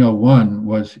 1901,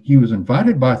 was he was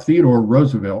invited by Theodore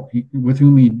Roosevelt, with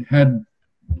whom he had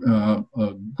a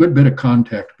good bit of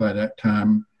contact by that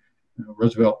time.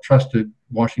 Roosevelt trusted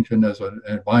Washington as an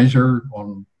advisor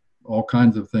on all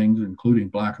kinds of things, including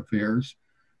black affairs.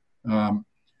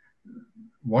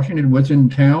 Washington was in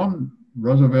town.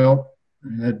 Roosevelt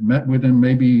had met with him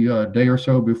maybe a day or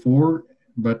so before,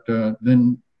 but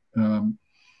then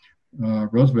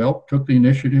Roosevelt took the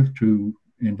initiative to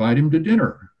invite him to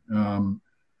dinner.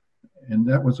 And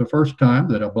that was the first time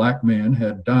that a black man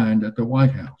had dined at the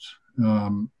White House.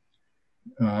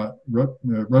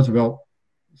 Roosevelt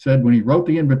said when he wrote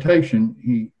the invitation,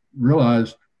 he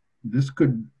realized this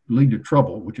could lead to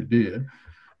trouble, which it did.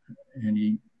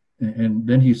 And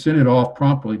then he sent it off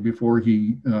promptly before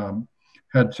he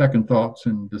had second thoughts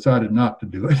and decided not to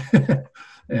do it.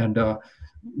 And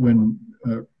when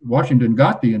Washington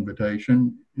got the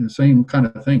invitation, the same kind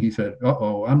of thing, he said,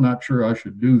 uh-oh, I'm not sure I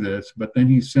should do this. But then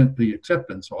he sent the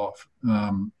acceptance off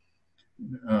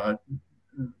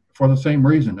for the same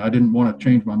reason. I didn't want to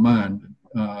change my mind.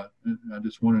 I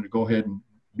just wanted to go ahead and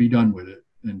be done with it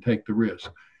and take the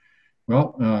risk.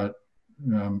 Well,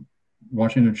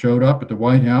 Washington showed up at the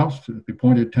White House at the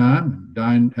appointed time,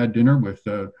 had dinner with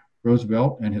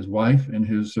Roosevelt and his wife and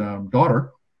his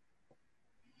daughter.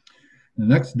 The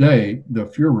next day, the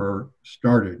furor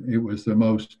started. It was the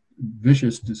most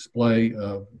vicious display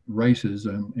of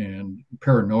racism and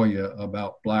paranoia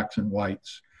about blacks and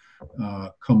whites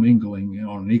commingling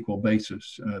on an equal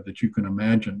basis that you can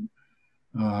imagine.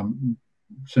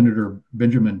 Senator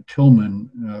Benjamin Tillman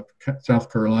of South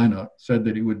Carolina said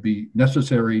that it would be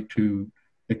necessary to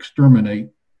exterminate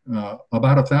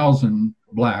about 1,000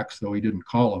 blacks, though he didn't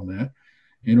call them that,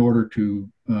 in order to,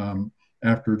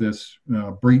 after this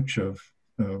breach of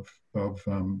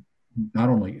not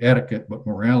only etiquette but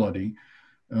morality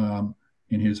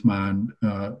in his mind,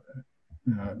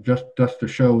 just to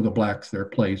show the blacks their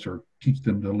place or teach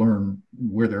them to learn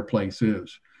where their place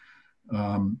is.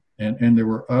 And there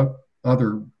were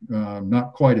other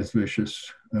not quite as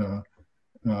vicious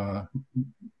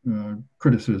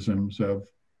criticisms of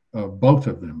both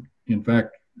of them. In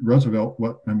fact,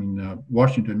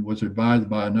 Washington was advised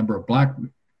by a number of black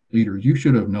leaders, you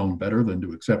should have known better than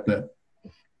to accept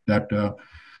that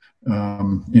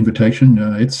invitation.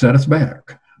 It set us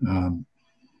back.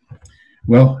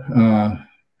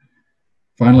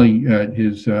 Finally,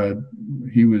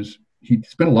 he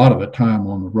spent a lot of the time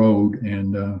on the road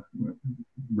and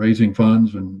raising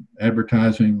funds and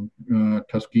advertising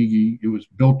Tuskegee. It was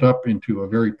built up into a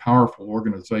very powerful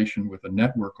organization with a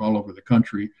network all over the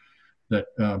country that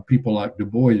people like Du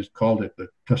Bois called it the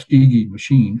Tuskegee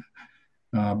machine.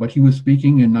 But he was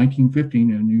speaking in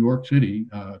 1915 in New York City,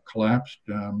 collapsed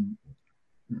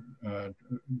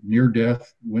near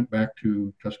death, went back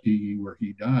to Tuskegee where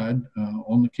he died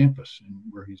on the campus and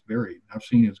where he's buried. I've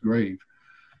seen his grave.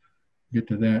 Get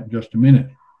to that in just a minute.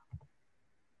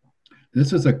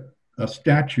 This is a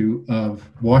statue of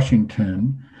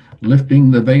Washington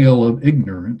lifting the veil of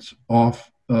ignorance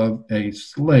off of a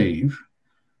slave.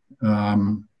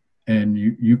 And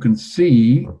you can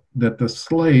see that the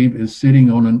slave is sitting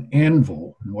on an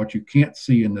anvil. And what you can't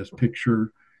see in this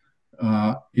picture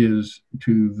is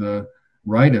to the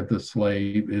right of the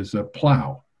slave is a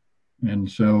plow.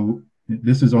 And so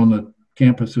this is on the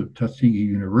campus of Tuskegee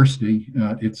University.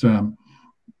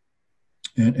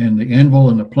 And the anvil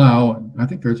and the plow, I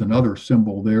think there's another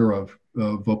symbol there of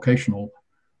vocational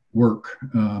work,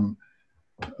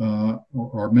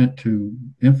 are meant to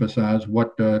emphasize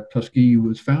what Tuskegee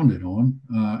was founded on.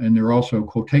 And there are also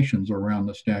quotations around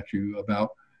the statue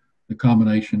about the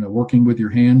combination of working with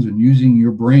your hands and using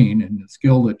your brain and the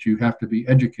skill that you have to be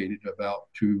educated about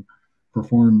to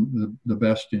perform the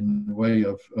best in the way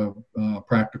of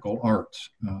practical arts.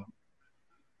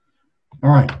 All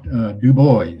right, Du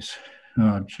Bois.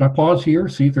 Should I pause here,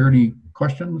 see if there are any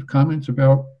questions, comments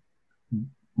about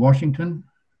Washington?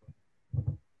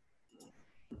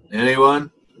 Anyone?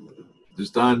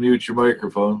 Just unmute your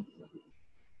microphone.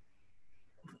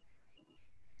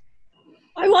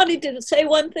 I wanted to say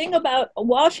one thing about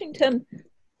Washington.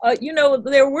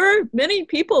 There were many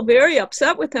people very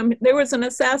upset with him. There was an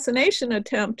assassination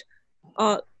attempt.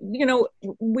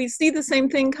 We see the same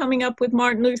thing coming up with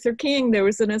Martin Luther King. There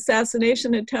was an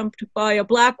assassination attempt by a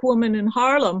black woman in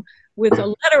Harlem with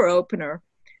a letter opener.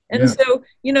 And so,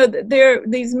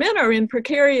 these men are in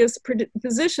precarious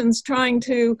positions trying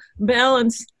to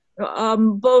balance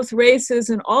both races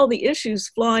and all the issues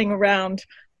flying around.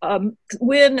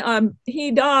 when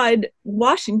he died,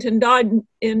 Washington died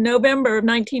in November of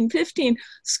 1915,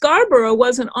 Scarborough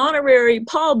was an honorary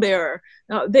pallbearer.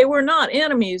 They were not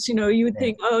enemies. You know, you would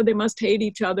think, oh, they must hate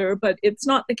each other, but it's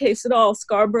not the case at all.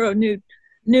 Scarborough knew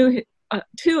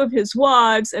two of his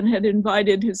wives and had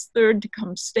invited his third to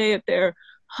come stay at their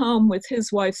home with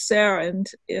his wife Sarah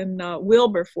in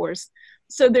Wilberforce.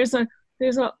 So there's a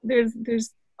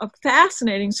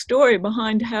fascinating story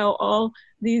behind how all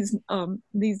these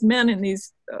men and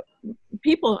these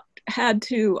people had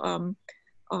to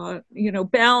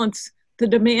balance the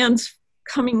demands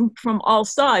coming from all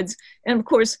sides. And of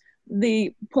course,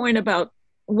 the point about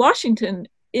Washington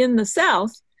in the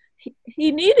South,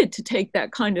 he needed to take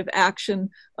that kind of action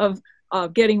of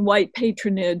getting white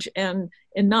patronage and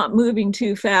not moving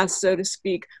too fast, so to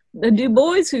speak. The Du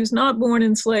Bois, who's not born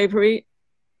in slavery,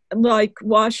 like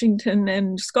Washington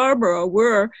and Scarborough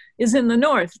were, is in the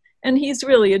North. And he's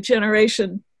really a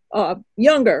generation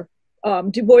younger.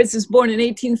 Du Bois is born in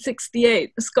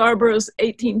 1868, Scarborough's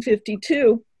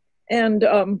 1852, and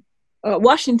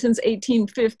Washington's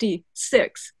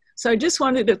 1856. So I just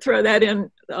wanted to throw that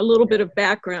in, a little bit of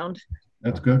background.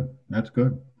 That's good. That's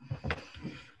good.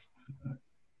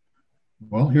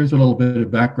 Well, here's a little bit of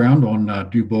background on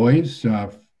Du Bois.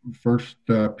 First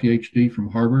PhD from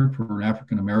Harvard for an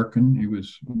African American. He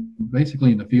was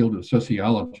basically in the field of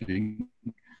sociology.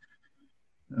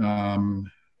 There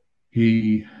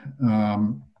he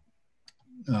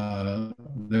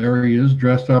is,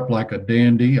 dressed up like a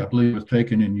dandy. I believe it was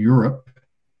taken in Europe.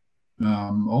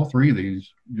 All three of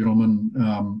these gentlemen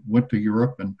went to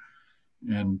Europe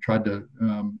and tried to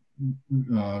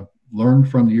learn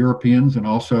from the Europeans and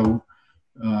also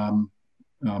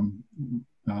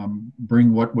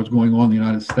bring what was going on in the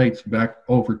United States back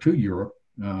over to Europe.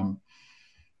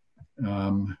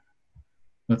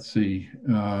 Let's see.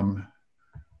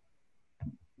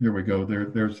 Here we go.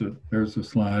 There's a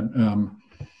slide.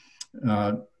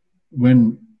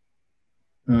 When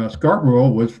Scarborough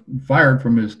was fired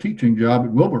from his teaching job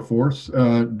at Wilberforce,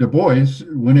 Du Bois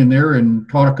went in there and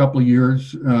taught a couple of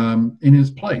years in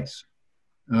his place.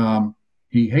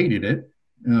 He hated it,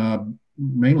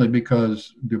 mainly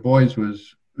because Du Bois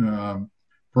was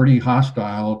pretty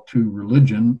hostile to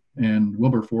religion, and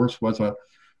Wilberforce was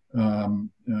an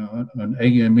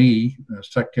AME, a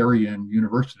sectarian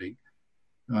university.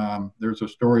 There's a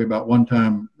story about one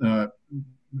time at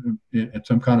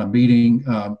some kind of meeting,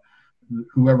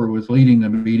 whoever was leading the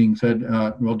meeting said,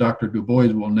 well, Dr. Du Bois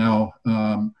will now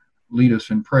lead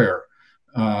us in prayer.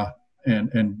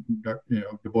 And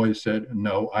Du Bois said,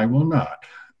 no, I will not.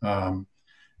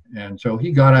 And so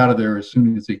he got out of there as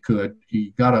soon as he could.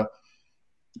 He got a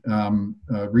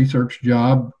research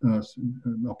job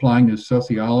applying his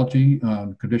sociology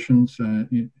conditions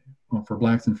for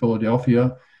blacks in Philadelphia.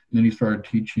 And then he started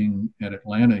teaching at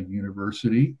Atlanta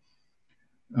University.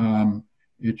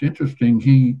 It's interesting,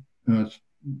 he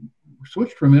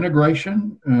switched from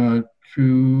integration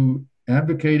to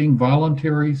advocating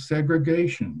voluntary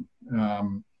segregation.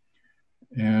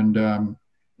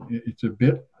 It's a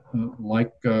bit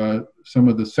like some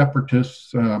of the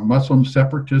separatists, Muslim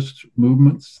separatist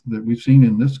movements that we've seen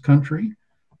in this country.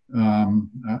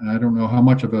 I don't know how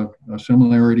much of a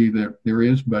similarity there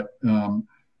is, but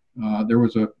there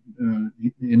was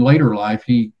in later life,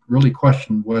 he really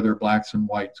questioned whether blacks and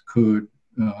whites could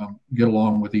get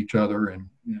along with each other and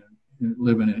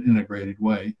live in an integrated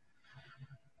way.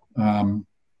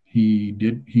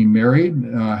 He married,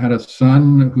 had a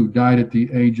son who died at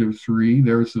the age of 3.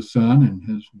 There's the son and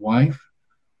his wife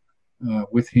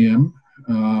with him.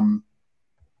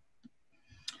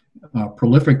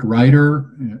 Prolific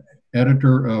writer,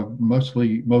 editor of most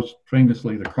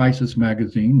famously the Crisis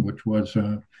magazine, which was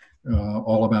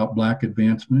all about black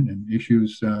advancement and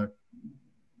issues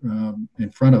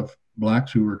in front of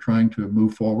blacks who were trying to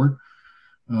move forward.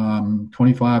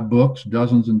 25 books,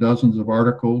 dozens and dozens of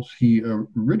articles. He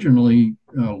originally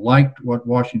liked what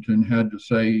Washington had to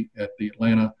say at the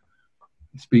Atlanta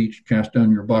speech, cast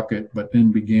down your bucket, but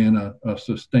then began a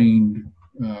sustained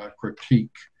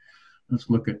critique. Let's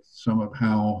look at some of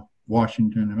how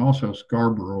Washington and also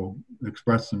Scarborough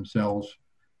expressed themselves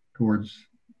towards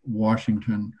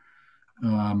Washington.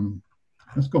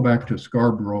 Let's go back to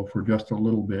Scarborough for just a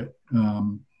little bit.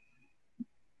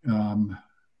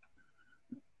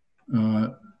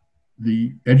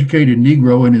 The educated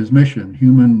Negro and his mission,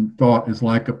 human thought is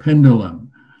like a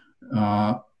pendulum.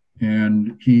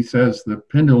 And he says the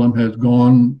pendulum has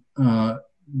gone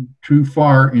too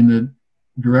far in the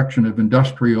direction of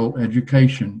industrial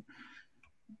education.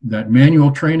 That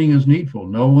manual training is needful,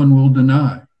 no one will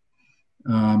deny.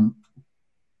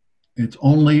 It's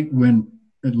only when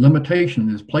limitation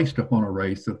is placed upon a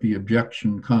race that the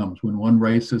objection comes when one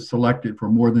race is selected for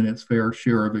more than its fair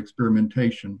share of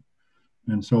experimentation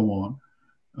and so on.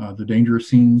 The danger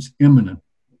seems imminent.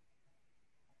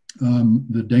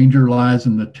 The danger lies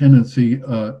in the tendency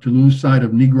to lose sight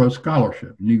of Negro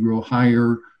scholarship, Negro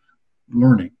higher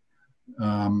learning.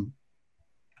 The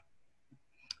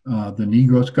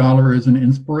Negro scholar is an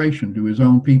inspiration to his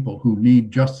own people who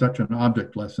need just such an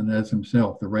object lesson as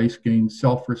himself. The race gains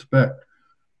self-respect.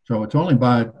 So it's only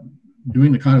by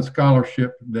doing the kind of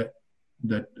scholarship that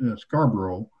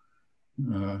Scarborough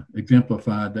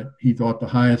exemplified that he thought the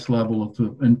highest level of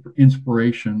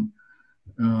inspiration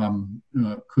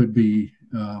could be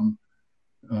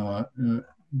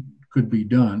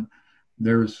done.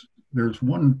 There's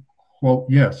one quote,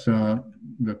 yes,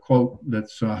 the quote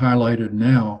that's highlighted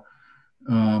now.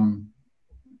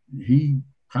 He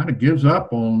kind of gives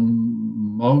up on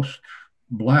most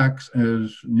blacks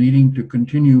as needing to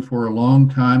continue for a long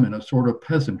time in a sort of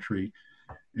peasantry,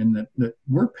 and that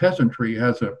word peasantry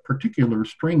has a particular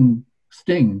sting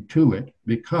to it,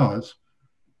 because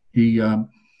he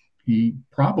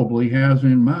probably has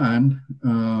in mind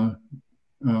the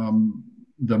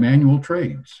manual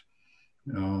trades,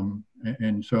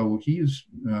 and so he's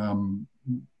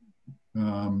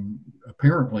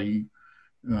apparently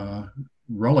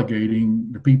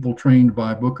relegating the people trained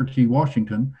by Booker T.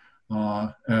 Washington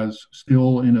as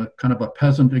still in a kind of a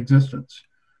peasant existence.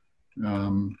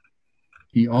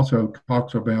 He also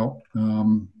talks about,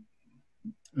 in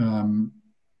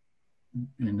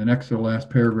the next to the last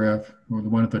paragraph, or the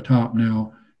one at the top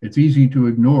now, it's easy to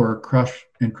ignore, crush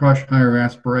higher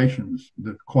aspirations,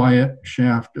 the quiet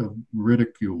shaft of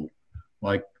ridicule,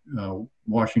 like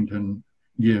Washington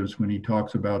gives when he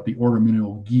talks about the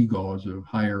ornamental gewgaws of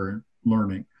higher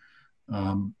learning.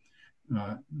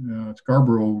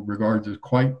 Scarborough regards as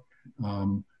quite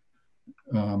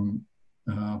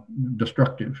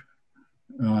destructive.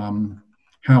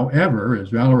 However, as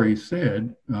Valerie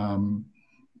said,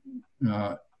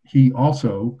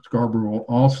 Scarborough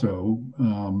also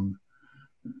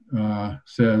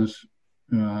says,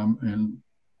 and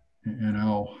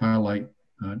I'll highlight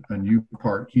a new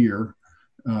part here.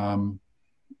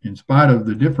 In spite of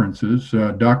the differences,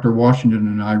 Dr. Washington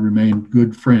and I remained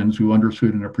good friends who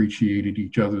understood and appreciated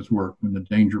each other's work when the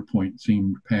danger point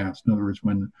seemed past. In other words,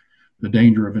 when the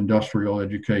danger of industrial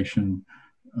education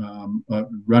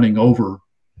running over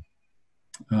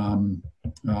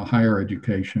higher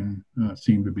education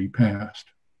seemed to be past.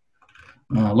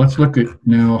 Let's look at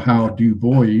now how Du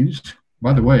Bois,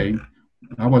 by the way,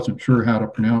 I wasn't sure how to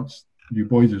pronounce Du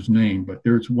Bois's name, but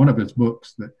there's one of his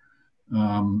books that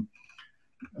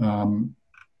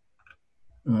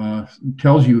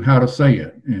tells you how to say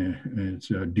it. It's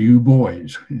Du Bois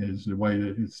is the way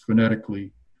that it's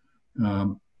phonetically.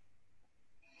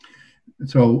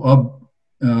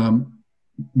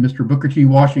 Mr. Booker T.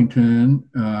 Washington,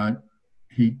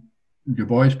 Du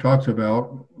Bois talks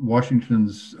about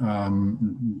Washington's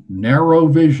narrow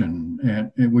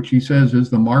vision, which he says is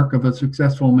the mark of a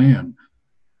successful man.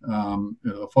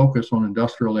 A focus on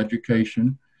industrial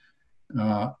education,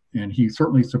 and he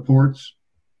certainly supports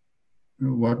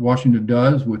what Washington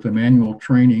does with the manual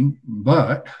training,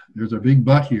 but there's a big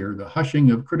but here. The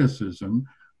hushing of criticism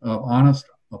of honest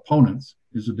opponents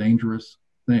is a dangerous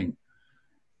thing.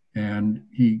 And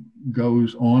he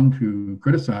goes on to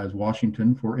criticize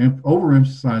Washington for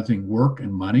overemphasizing work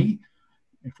and money,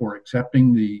 for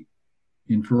accepting the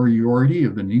inferiority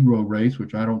of the Negro race,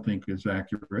 which I don't think is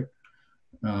accurate,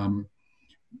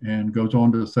 and goes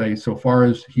on to say, so far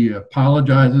as he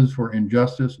apologizes for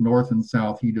injustice North and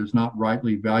South, he does not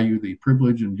rightly value the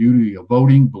privilege and duty of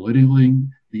voting,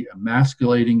 belittling the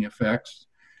emasculating effects.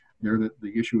 There,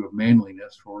 the issue of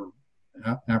manliness for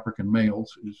African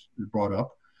males is brought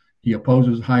up. He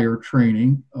opposes higher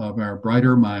training of our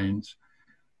brighter minds,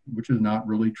 which is not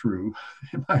really true,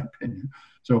 in my opinion.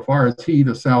 So far as he,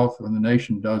 the South, and the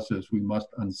nation does this, we must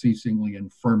unceasingly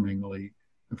and firmly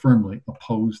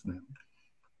oppose them.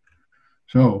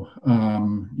 So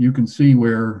you can see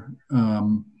where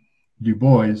Du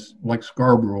Bois, like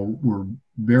Scarborough, were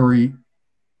very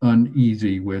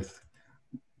uneasy with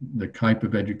the type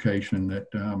of education that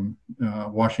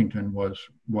Washington was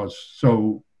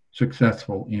so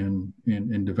successful in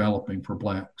developing for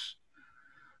blacks.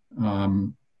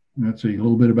 Let's see, a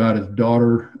little bit about his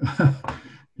daughter.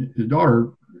 His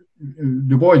daughter,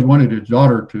 Du Bois wanted his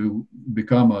daughter to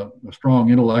become a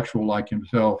strong intellectual like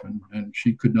himself, and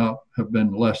she could not have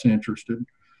been less interested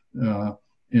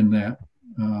in that.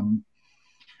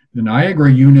 The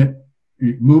Niagara Unit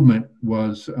movement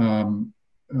was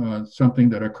something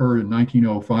that occurred in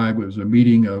 1905. It was a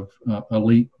meeting of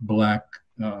elite black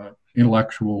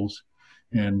intellectuals,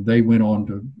 and they went on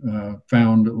to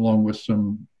found, along with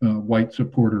some white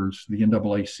supporters, the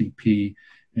NAACP,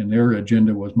 and their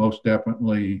agenda was most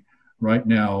definitely right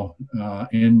now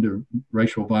end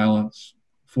racial violence,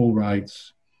 full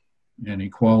rights, and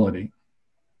equality.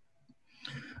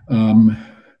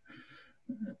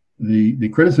 The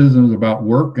criticisms about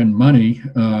work and money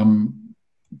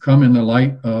come in the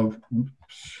light of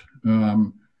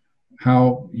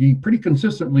how he pretty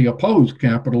consistently opposed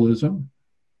capitalism,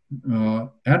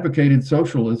 advocated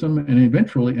socialism, and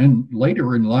eventually, and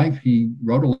later in life, he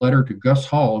wrote a letter to Gus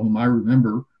Hall, whom I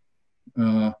remember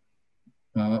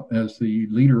as the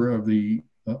leader of the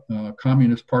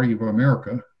Communist Party of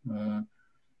America,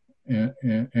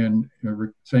 and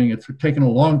saying it's taken a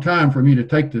long time for me to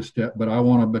take this step, but I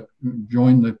want to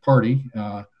join the party.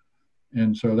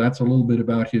 And so that's a little bit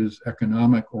about his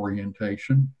economic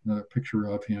orientation, a picture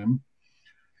of him.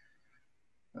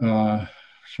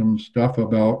 Some stuff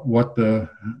about what the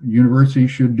university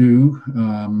should do,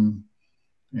 and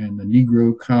the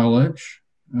Negro College.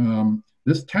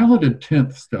 This talented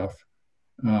 10th stuff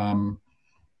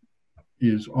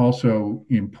is also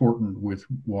important with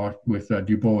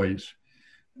Du Bois.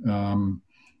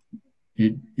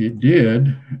 It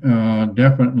did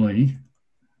definitely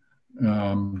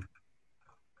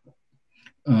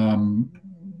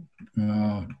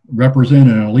represent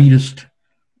an elitist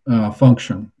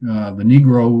function. The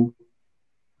Negro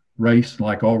race,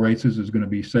 like all races, is going to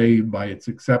be saved by its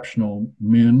exceptional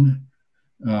men.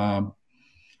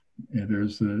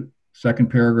 There's the second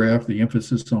paragraph, the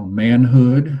emphasis on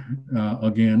manhood,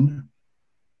 again,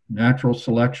 natural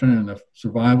selection and the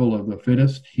survival of the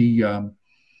fittest.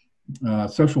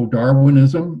 Social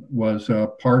Darwinism was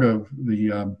part of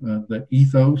the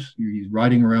ethos. He's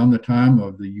writing around the time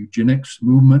of the eugenics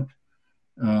movement,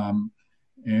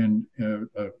 and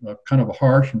a kind of a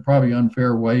harsh and probably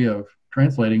unfair way of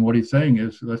translating what he's saying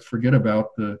is, let's forget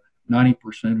about the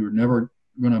 90% who are never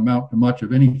going to amount to much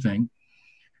of anything.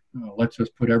 Let's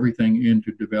just put everything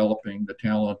into developing the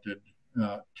talented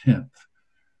 10th.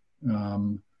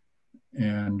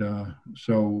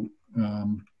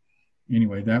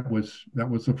 Anyway, that was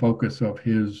the focus of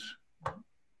his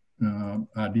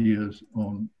ideas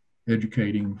on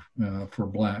educating for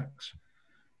blacks.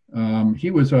 He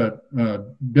was a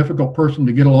difficult person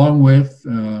to get along with,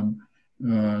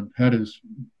 had his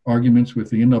arguments with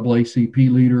the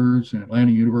NAACP leaders and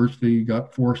Atlanta University,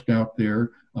 got forced out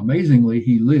there. Amazingly,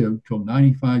 he lived till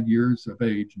 95 years of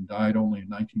age and died only in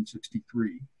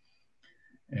 1963.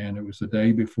 And it was the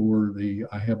day before the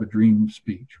I Have a Dream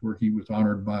speech, where he was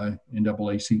honored by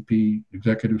NAACP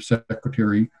Executive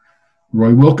Secretary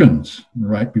Roy Wilkins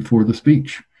right before the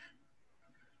speech.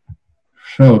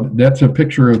 So that's a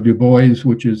picture of Du Bois,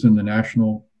 which is in the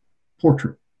National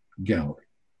Portrait Gallery.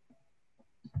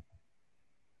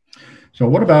 So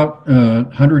what about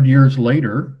 100 years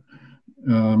later?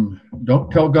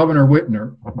 Don't tell Governor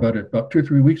Whitner, but about 2 or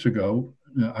 3 weeks ago,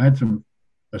 I had some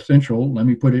essential, let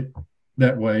me put it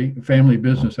that way, family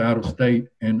business out of state,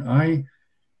 and I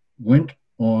went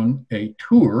on a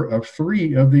tour of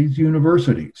 3 of these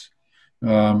universities,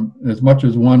 as much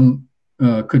as one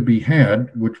could be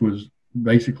had, which was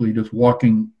basically just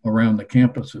walking around the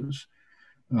campuses.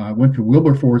 I went to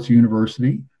Wilberforce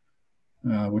University,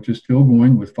 which is still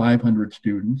going with 500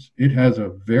 students. It has a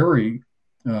very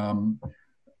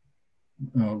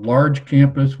large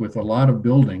campus with a lot of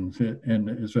buildings, and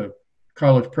as a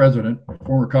college president,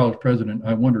 former college president,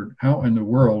 I wondered how in the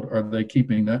world are they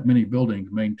keeping that many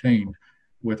buildings maintained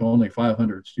with only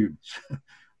 500 students?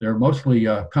 They're mostly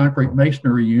concrete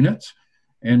masonry units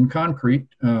and concrete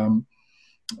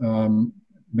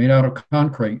made out of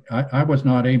concrete. I was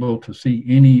not able to see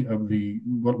any of the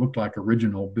what looked like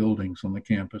original buildings on the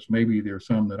campus. Maybe there's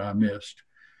some that I missed,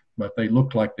 but they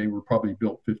looked like they were probably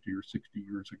built 50 or 60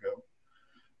 years ago.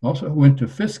 Also went to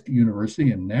Fisk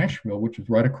University in Nashville, which is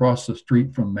right across the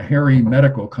street from Meharry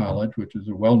Medical College, which is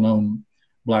a well-known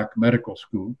black medical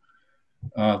school.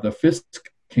 The Fisk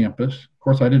campus, of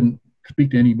course, I didn't speak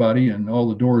to anybody and all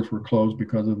the doors were closed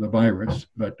because of the virus,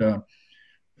 but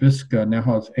Fisk now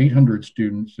has 800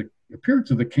 students. The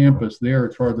appearance of the campus there,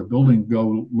 as far as the buildings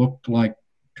go, looked like,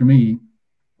 to me,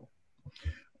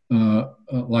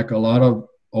 like a lot of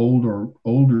older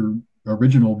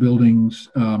original buildings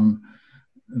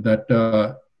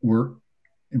that would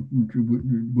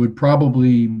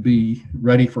probably be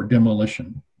ready for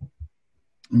demolition.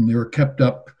 And they were kept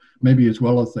up maybe as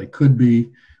well as they could be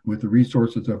with the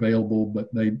resources available, but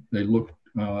they looked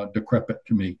decrepit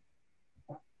to me.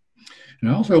 And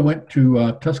I also went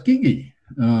to Tuskegee,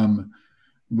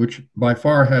 which by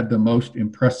far had the most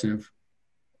impressive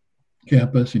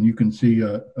campus, and you can see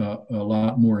a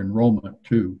lot more enrollment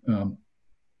too.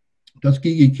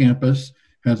 Tuskegee campus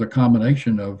has a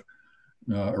combination of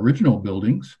original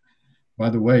buildings. By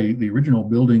the way, the original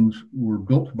buildings were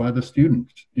built by the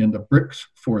students, and the bricks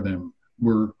for them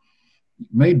were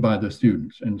made by the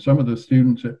students. And some of the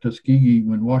students at Tuskegee,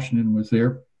 when Washington was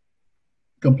there,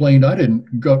 complained, I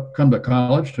didn't come to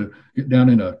college to get down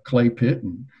in a clay pit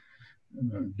and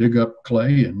dig up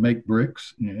clay and make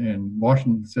bricks. And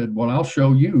Washington said, well, I'll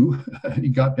show you. He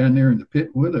got down there in the pit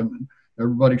with him, and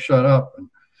everybody shut up. And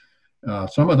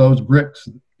some of those bricks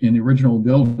in the original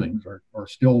buildings are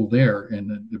still there,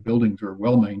 and the buildings are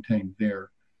well maintained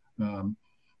there.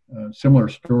 Similar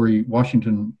story,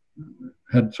 Washington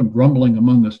had some grumbling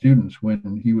among the students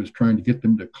when he was trying to get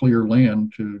them to clear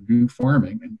land to do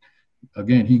farming. And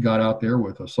again, he got out there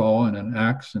with a saw and an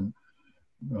axe and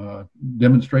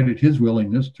demonstrated his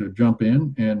willingness to jump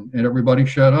in, and everybody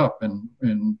shut up,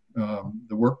 and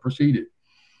the work proceeded.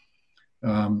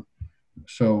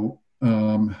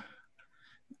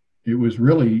 It was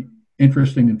really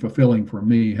interesting and fulfilling for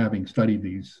me, having studied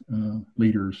these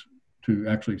leaders, to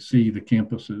actually see the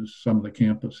campuses, some of the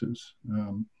campuses.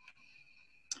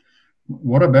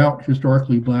 What about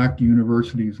historically Black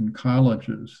universities and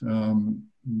colleges?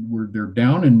 They're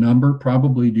down in number,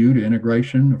 probably due to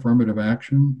integration, affirmative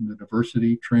action, the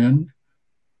diversity trend.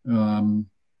 There's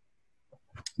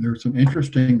some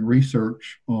interesting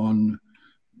research on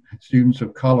students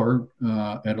of color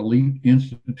at elite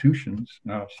institutions.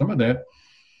 Now, some of that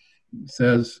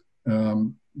says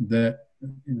that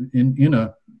in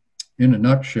a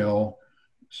nutshell,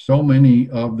 so many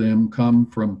of them come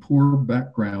from poor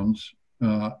backgrounds,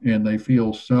 and they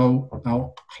feel so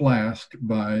outclassed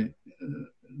by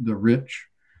the rich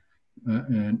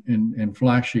and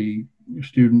flashy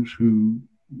students who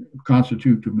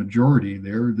constitute the majority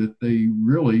there, that they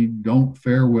really don't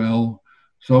fare well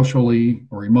socially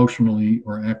or emotionally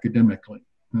or academically.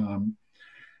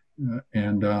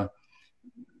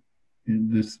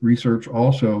 This research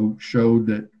also showed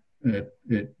that at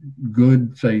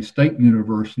good, say, state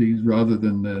universities rather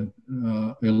than the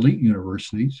elite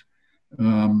universities,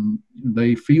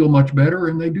 they feel much better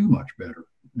and they do much better,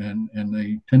 and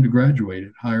they tend to graduate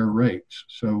at higher rates.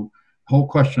 So the whole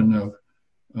question of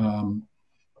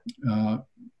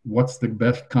what's the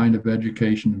best kind of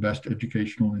education, the best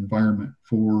educational environment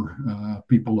for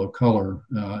people of color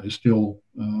is still,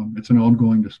 it's an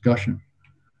ongoing discussion.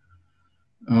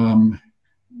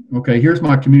 Okay, here's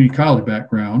my community college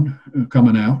background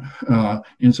coming out.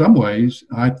 In some ways,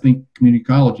 I think community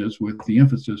colleges, with the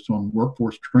emphasis on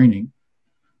workforce training,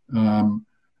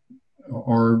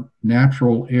 are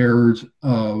natural heirs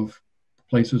of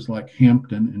places like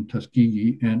Hampton and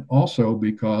Tuskegee, and also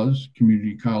because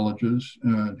community colleges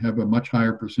have a much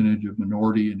higher percentage of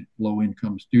minority and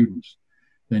low-income students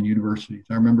than universities.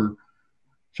 I remember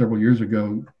several years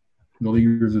ago, the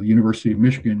leaders of the University of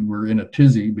Michigan were in a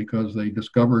tizzy because they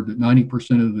discovered that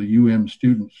 90% of the UM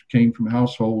students came from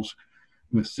households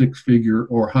with six-figure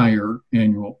or higher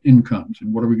annual incomes.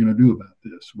 And what are we going to do about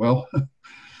this? Well,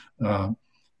 I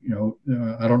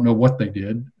don't know what they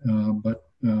did, but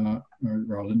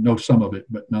or I know some of it,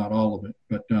 but not all of it.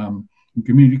 But in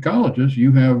community colleges,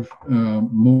 you have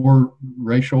more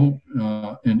racial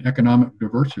and economic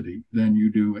diversity than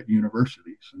you do at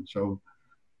universities. And so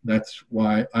that's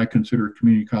why I consider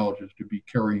community colleges to be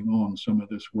carrying on some of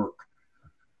this work.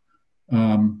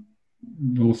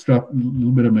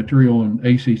 Little bit of material on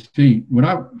ACC. When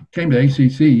I came to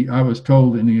ACC, I was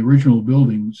told in the original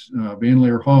buildings, Van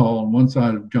Leer Hall on one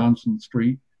side of Johnson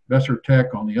Street, Besser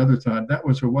Tech on the other side, that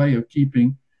was a way of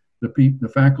keeping the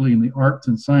faculty in the arts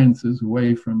and sciences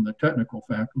away from the technical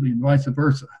faculty, and vice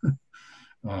versa.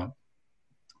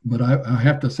 But I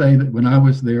have to say that when I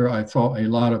was there, I saw a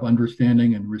lot of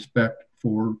understanding and respect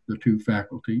for the two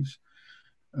faculties.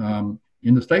 In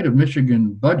the state of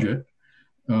Michigan budget,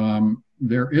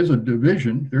 there is a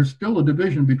division. There's still a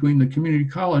division between the community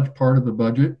college part of the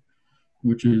budget,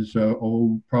 which is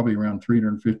probably around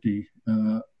 $350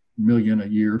 million a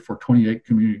year for 28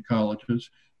 community colleges,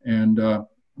 and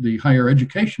the higher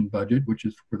education budget, which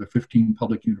is for the 15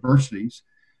 public universities.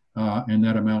 And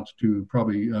that amounts to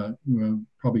probably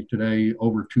today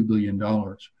over $2 billion.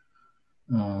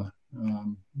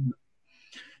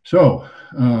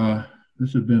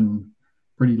 This has been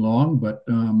pretty long, but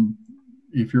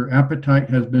if your appetite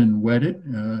has been whetted,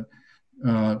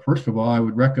 first of all, I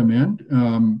would recommend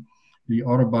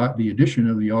the edition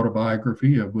of the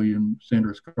autobiography of William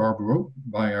Sanders Scarborough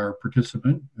by our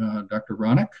participant, Dr.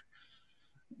 Ronick.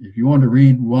 If you want to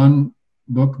read one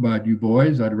book by Du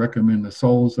Bois, I'd recommend The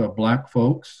Souls of Black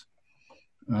Folks.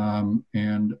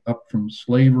 and Up from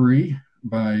Slavery,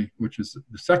 which is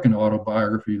the second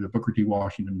autobiography that Booker T.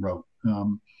 Washington wrote.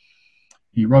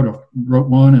 He wrote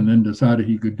one and then decided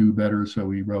he could do better, so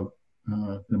he wrote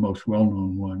the most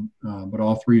well-known one. But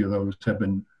all three of those have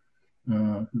been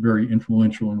very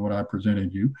influential in what I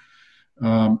presented you.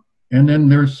 And then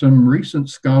there's some recent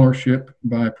scholarship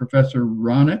by Professor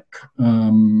Ronick,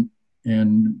 and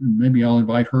maybe I'll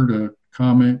invite her to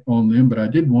comment on them, but I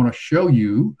did want to show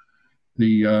you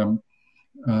the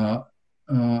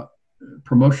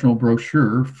promotional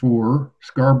brochure for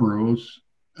Scarborough's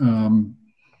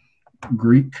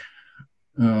Greek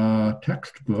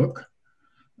textbook,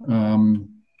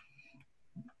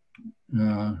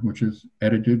 which is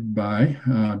edited by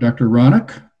Dr.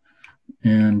 Ronick,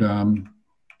 and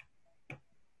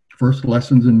First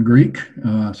Lessons in Greek.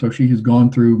 So she has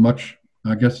gone through much,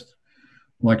 I guess,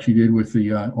 like she did with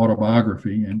the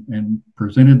autobiography, and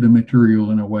presented the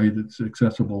material in a way that's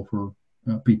accessible for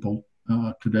people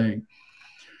today.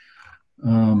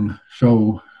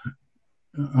 So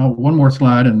one more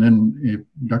slide, and then if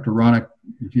Dr. Ronick,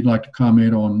 if you'd like to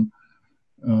comment on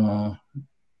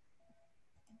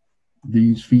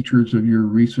these features of your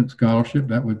recent scholarship,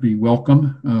 that would be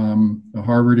welcome. The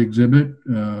Harvard exhibit,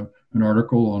 an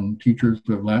article on teachers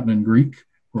of Latin and Greek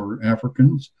for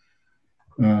Africans.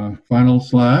 Final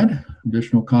slide,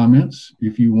 additional comments.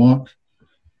 If you want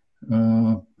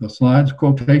the slides,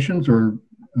 quotations, or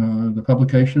the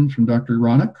publications from Dr.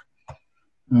 Ronick,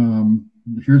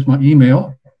 here's my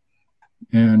email,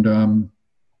 and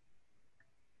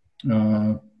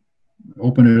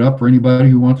open it up for anybody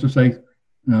who wants to say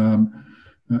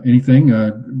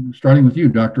anything, starting with you,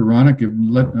 Dr. Ronick.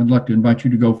 I'd like to invite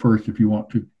you to go first if you want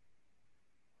to.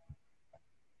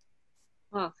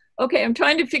 Okay, I'm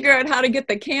trying to figure out how to get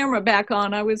the camera back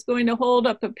on. I was going to hold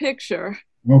up a picture.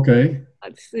 Okay.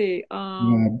 Let's see.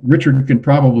 Richard can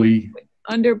probably...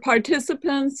 Under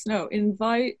participants, no,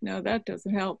 invite, no, that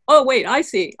doesn't help. Oh, wait, I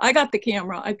see. I got the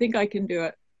camera. I think I can do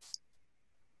it.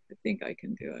 I think I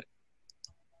can do it.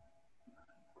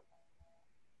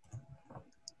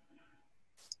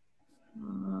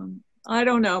 I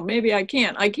don't know. Maybe I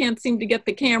can't. I can't seem to get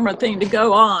the camera thing to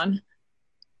go on.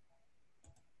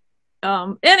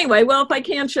 Anyway, well, if I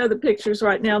can't show the pictures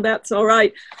right now, that's all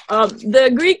right.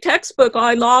 The Greek textbook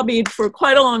I lobbied for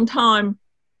quite a long time.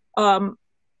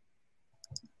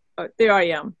 There I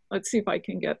am. Let's see if I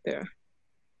can get there.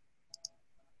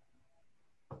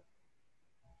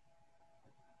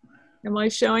 Am I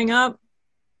showing up?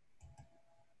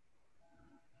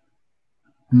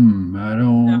 I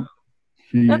don't... No.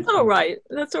 That's all right.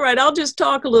 That's all right. I'll just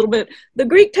talk a little bit. The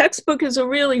Greek textbook is a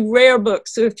really rare book.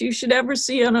 So if you should ever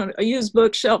see on a used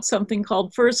bookshelf something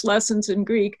called First Lessons in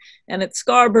Greek, and it's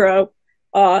Scarborough,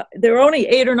 there are only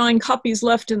 8 or 9 copies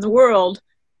left in the world.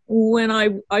 When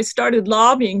I started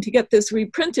lobbying to get this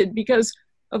reprinted, because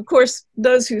of course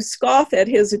those who scoff at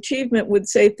his achievement would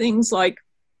say things like,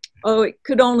 oh, it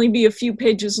could only be a few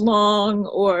pages long,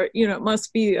 or, you know, it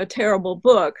must be a terrible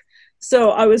book.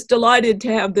 So I was delighted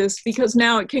to have this, because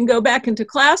now it can go back into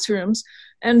classrooms,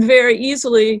 and very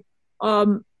easily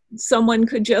someone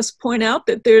could just point out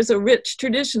that there's a rich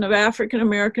tradition of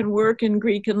African-American work in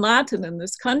Greek and Latin in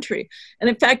this country. And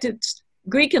in fact, it's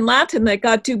Greek and Latin that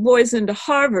got Du Bois into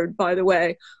Harvard, by the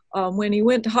way. When he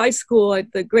went to high school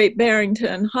at the Great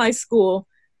Barrington High School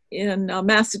in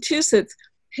Massachusetts,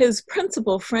 his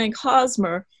principal, Frank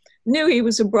Hosmer, knew he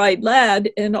was a bright lad,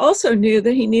 and also knew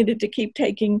that he needed to keep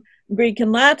taking Greek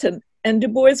and Latin. And Du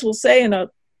Bois will say in a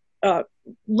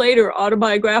later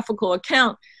autobiographical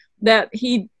account that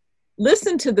he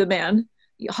listened to the man,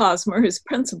 Hosmer, his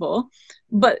principal,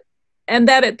 and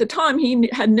that at the time he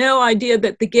had no idea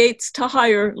that the gates to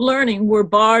higher learning were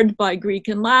barred by Greek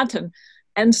and Latin.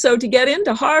 And so to get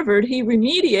into Harvard, he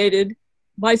remediated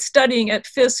by studying at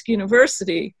Fisk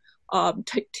University,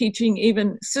 teaching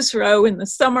even Cicero in the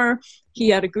summer. He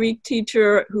had a Greek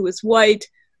teacher who was white,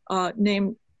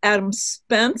 named Adam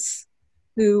Spence,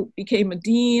 who became a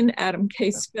dean, Adam K.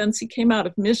 Spence. He came out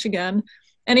of Michigan.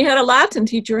 And he had a Latin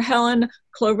teacher, Helen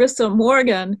Clarissa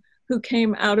Morgan, who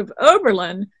came out of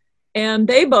Oberlin. And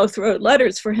they both wrote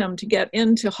letters for him to get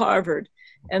into Harvard.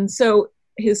 And so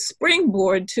his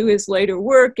springboard to his later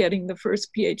work, getting the first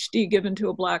PhD given to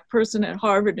a Black person at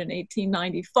Harvard in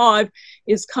 1895,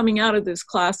 is coming out of this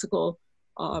classical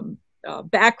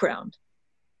background.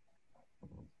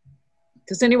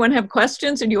 Does anyone have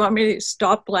questions, or do you want me to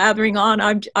stop blathering on?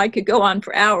 I could go on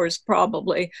for hours,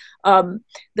 probably.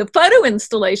 The photo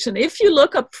installation, if you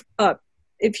look up,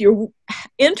 if you're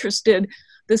interested,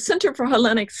 the Center for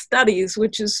Hellenic Studies,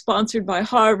 which is sponsored by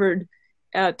Harvard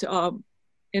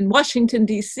in Washington,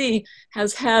 D.C.,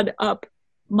 has had up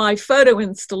my photo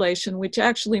installation, which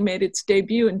actually made its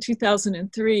debut in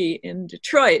 2003 in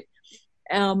Detroit.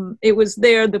 It was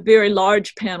there, the very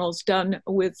large panels done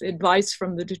with advice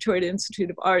from the Detroit Institute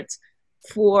of Arts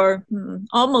for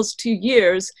almost 2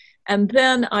 years. And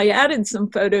then I added some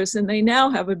photos, and they now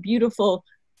have a beautiful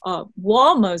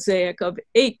wall mosaic of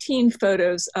 18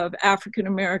 photos of African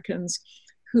Americans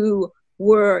who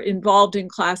were involved in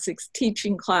classics,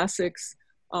 teaching classics.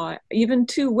 Even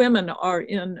 2 women are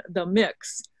in the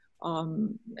mix.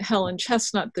 Helen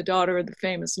Chestnut, the daughter of the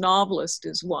famous novelist,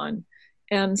 is one.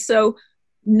 And so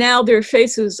now their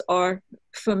faces are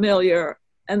familiar.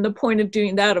 And the point of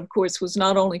doing that, of course, was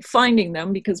not only finding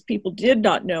them, because people did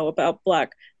not know about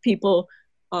Black people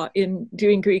in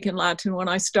doing Greek and Latin when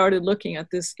I started looking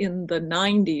at this in the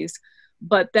 90s,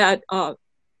 but that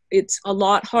it's a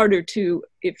lot harder to,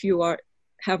 if you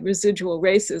have residual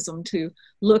racism, to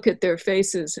look at their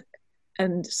faces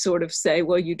and sort of say,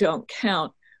 well, you don't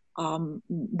count.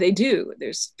 They do.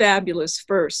 There's Fabulous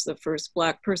First, the first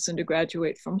Black person to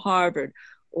graduate from Harvard,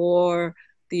 or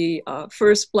the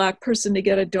first Black person to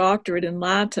get a doctorate in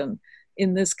Latin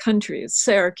in this country. It's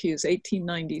Syracuse,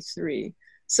 1893.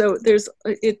 So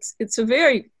it's a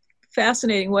very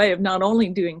fascinating way of not only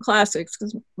doing classics,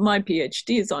 because my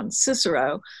PhD is on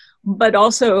Cicero, but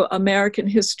also American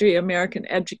history, American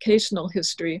educational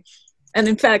history. And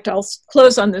in fact, I'll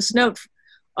close on this note.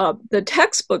 The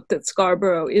textbook that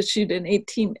Scarborough issued in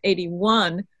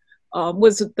 1881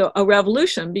 was a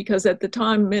revolution, because at the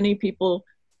time, many people,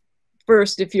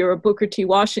 first, if you're a Booker T.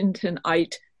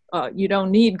 Washingtonite, you don't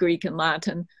need Greek and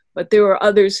Latin, but there were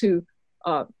others who,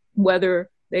 whether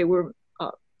they were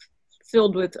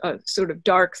filled with sort of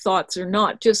dark thoughts or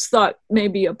not, just thought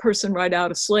maybe a person right out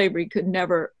of slavery could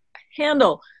never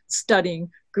handle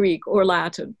studying Greek or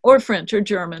Latin or French or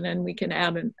German, and we can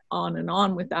add on and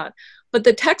on with that. But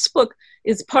the textbook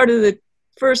is part of the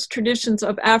first traditions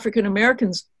of African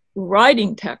Americans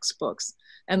writing textbooks.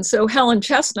 And so Helen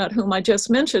Chestnut, whom I just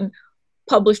mentioned,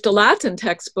 published a Latin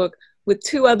textbook with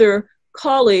 2 other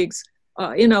colleagues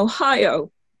in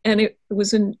Ohio, and it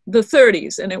was in the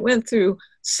 30s, and it went through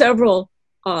several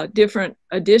different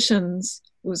editions.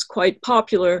 It was quite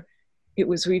popular. It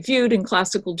was reviewed in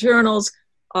classical journals.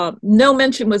 No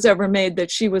mention was ever made that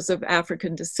she was of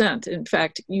African descent. In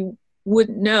fact, you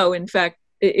wouldn't know. In fact,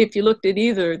 if you looked at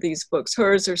either of these books,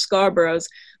 hers or Scarborough's,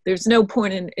 there's no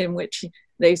point in which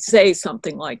they say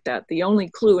something like that. The only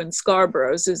clue in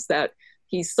Scarborough's is that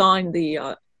he signed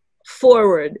the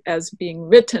foreword as being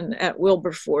written at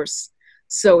Wilberforce.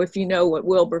 So if you know what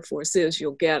Wilberforce is,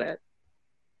 you'll get it.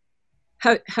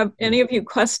 Have any of you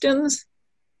questions?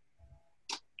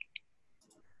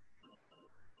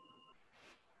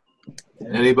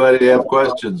 Anybody have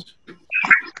questions?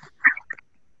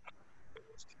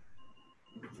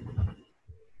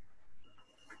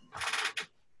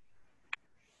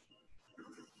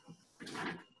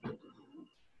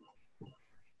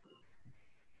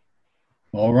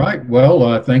 All right.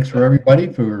 Well, thanks for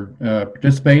everybody for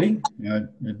participating.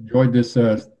 Enjoyed this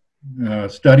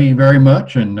study very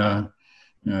much, and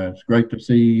it's great to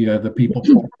see the people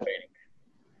participating.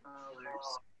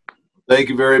 Thank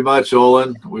you very much,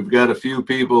 Olin. We've got a few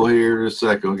people here. Just a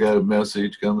second. We got a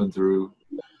message coming through.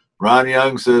 Ron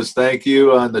Young says thank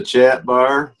you on the chat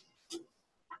bar.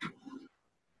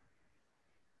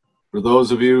 For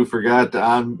those of you who forgot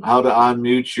how to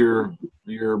unmute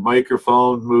your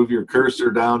microphone, move your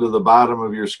cursor down to the bottom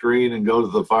of your screen and go to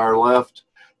the far left.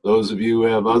 Those of you who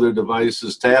have other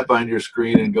devices, tap on your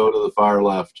screen and go to the far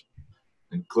left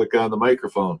and click on the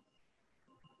microphone.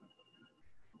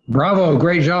 Bravo,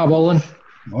 great job, Olin.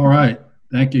 All right,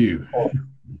 thank you.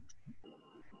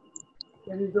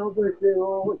 Can you go back there?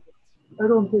 I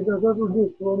don't think I've ever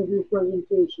missed one of your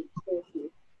presentations. Thank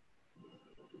you.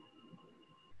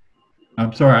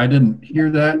 I'm sorry, I didn't hear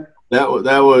that. That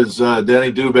was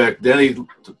Denny Dubeck. Denny,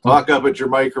 talk up at your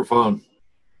microphone.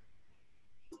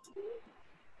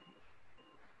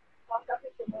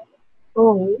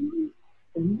 Oh,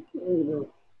 there you go.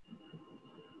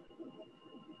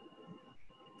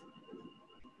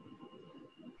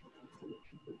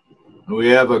 We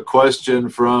have a question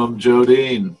from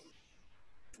Jodine.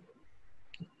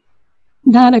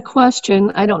 Not a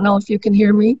question. I don't know if you can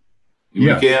hear me.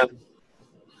 You can.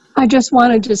 I just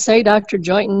wanted to say, Dr.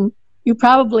 Joynton, you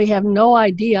probably have no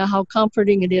idea how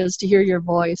comforting it is to hear your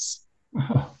voice.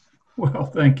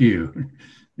 Well, thank you.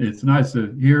 It's nice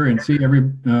to hear and see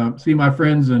see my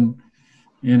friends in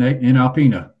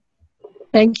Alpena.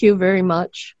 Thank you very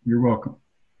much. You're welcome.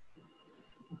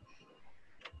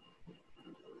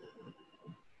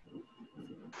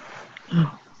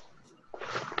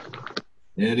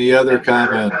 Any other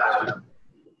comments?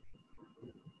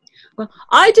 Well,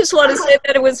 I just want to say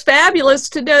that it was fabulous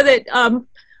to know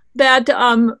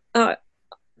that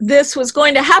this was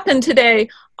going to happen today.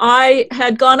 I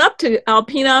had gone up to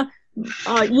Alpena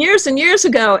years and years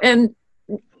ago, and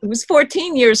it was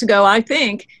 14 years ago, I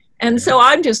think. And so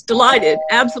I'm just delighted,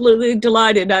 absolutely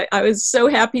delighted. I was so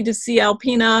happy to see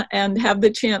Alpena and have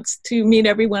the chance to meet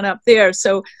everyone up there.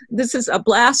 So this is a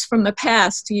blast from the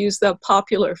past, to use the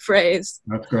popular phrase.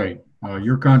 That's great.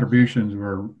 Your contributions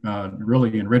were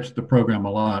really enriched the program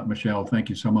a lot, Michelle. Thank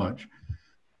you so much.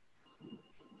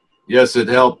 Yes, it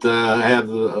helped have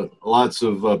lots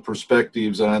of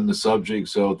perspectives on the subject.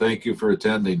 So thank you for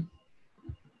attending.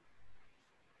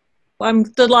 I'm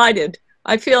delighted.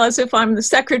 I feel as if I'm the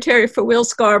secretary for Will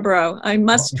Scarborough. I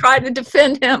must try to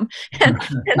defend him,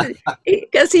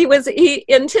 because he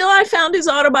until I found his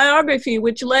autobiography,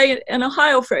 which lay in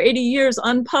Ohio for 80 years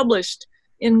unpublished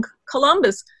in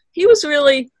Columbus, he was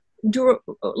really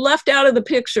left out of the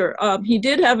picture. He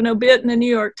did have an obit in the New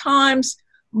York Times,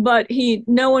 but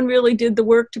no one really did the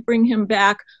work to bring him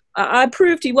back. I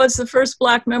proved he was the first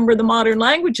Black member of the Modern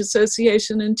Language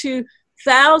Association in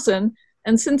 2000,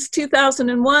 and since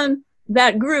 2001,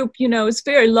 that group, is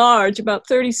very large. About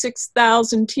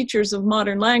 36,000 teachers of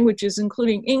modern languages,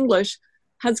 including English,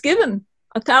 has given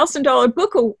a $1,000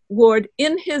 book award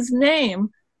in his name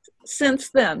since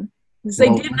then. Because they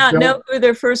did not know who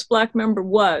their first Black member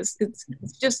was. It's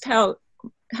just how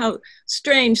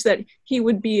strange that he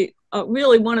would be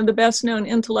really one of the best known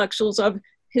intellectuals of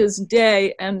his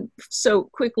day and so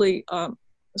quickly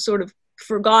sort of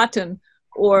forgotten,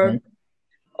 or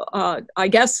I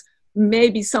guess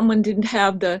maybe someone didn't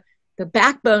have the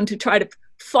backbone to try to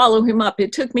follow him up.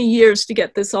 It took me years to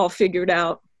get this all figured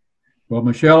out. Well,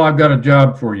 Michelle, I've got a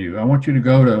job for you. I want you to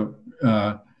go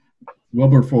to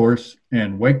Wilberforce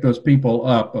and wake those people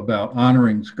up about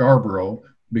honoring Scarborough,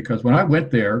 because when I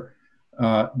went there,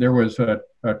 there was a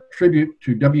tribute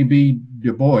to W.E.B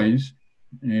DuBois,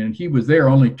 and he was there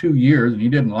only 2 years, and he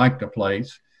didn't like the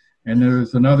place. And there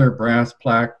was another brass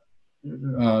plaque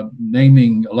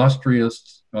naming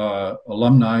illustrious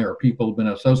alumni or people who've been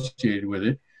associated with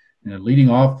it, and leading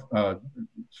off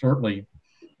certainly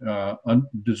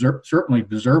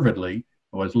deservedly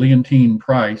was Leontine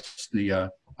Price,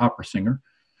 the opera singer.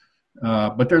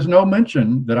 But there's no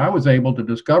mention that I was able to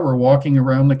discover walking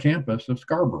around the campus of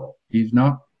Scarborough. He's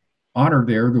not honored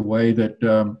there the way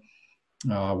that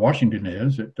Washington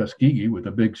is at Tuskegee with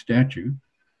a big statue.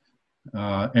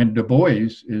 And Du Bois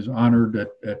is honored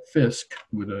at Fisk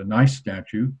with a nice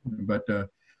statue, but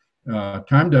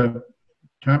time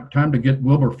to get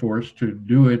Wilberforce to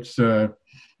do its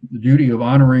duty of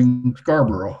honoring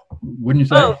Scarborough, wouldn't you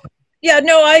say? Oh, yeah,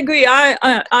 no, I agree.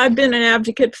 I've been an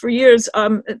advocate for years.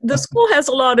 The school has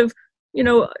a lot of,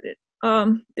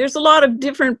 there's a lot of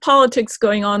different politics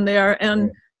going on there,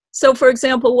 and so, for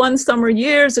example, one summer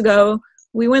years ago,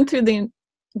 we went through the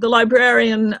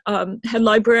librarian, head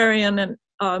librarian,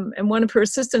 and one of her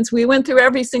assistants, we went through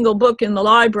every single book in the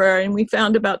library, and we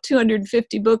found about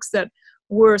 250 books that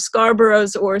were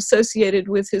Scarborough's or associated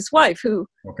with his wife, who,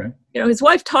 his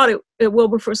wife taught at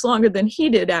Wilberforce longer than he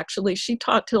did, actually. She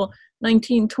taught till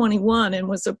 1921 and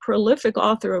was a prolific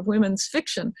author of women's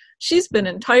fiction. She's been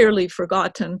entirely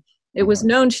forgotten. It was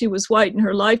known she was white in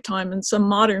her lifetime, and some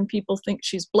modern people think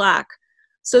she's Black.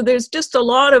 So there's just a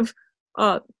lot of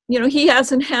he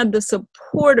hasn't had the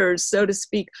supporters, so to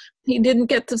speak. He didn't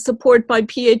get the support by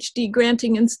PhD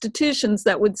granting institutions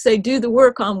that would say, do the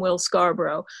work on Will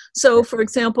Scarborough. So, for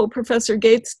example, Professor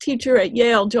Gates' teacher at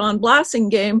Yale, John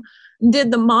Blassingame,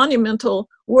 did the monumental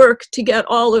work to get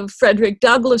all of Frederick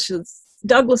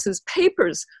Douglass's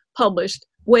papers published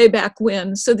way back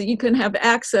when, so that you can have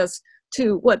access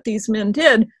to what these men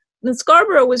did. And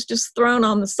Scarborough was just thrown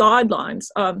on the sidelines.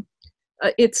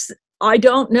 I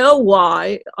don't know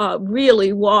why,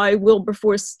 really, why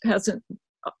Wilberforce hasn't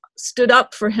stood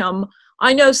up for him.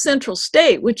 I know Central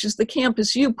State, which is the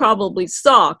campus you probably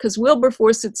saw, because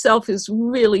Wilberforce itself is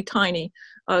really tiny.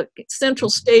 Central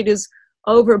State is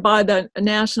over by the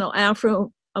National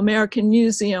Afro-American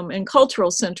Museum and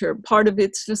Cultural Center. Part of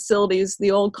its facility is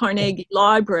the old Carnegie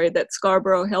Library that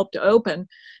Scarborough helped to open.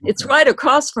 It's right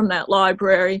across from that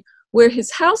library where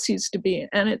his house used to be,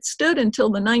 and it stood until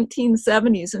the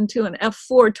 1970s, until an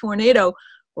F4 tornado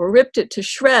ripped it to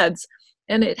shreds.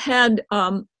 And it had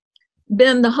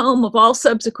been the home of all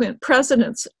subsequent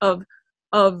presidents of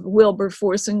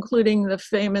Wilberforce, including the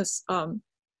famous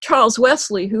Charles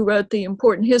Wesley, who wrote the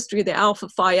important history of the Alpha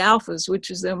Phi Alphas, which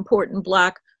is the important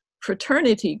Black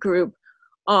fraternity group.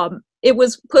 It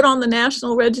was put on the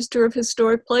National Register of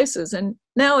Historic Places, and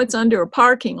now it's under a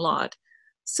parking lot.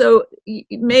 So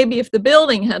maybe if the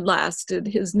building had lasted,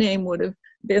 his name would have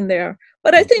been there.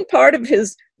 But I think part of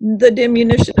the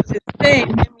diminution of his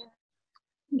fame,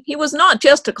 he was not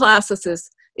just a classicist.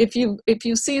 If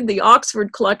you see the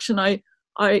Oxford collection,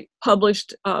 I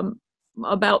published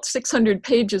about 600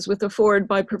 pages with a foreword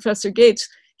by Professor Gates.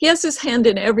 He has his hand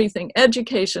in everything: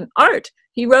 education, art.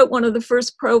 He wrote one of the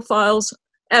first profiles,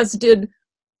 as did,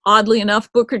 oddly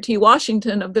enough, Booker T.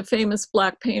 Washington, of the famous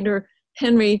black painter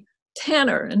Henry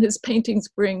Tanner, and his paintings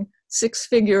bring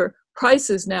six-figure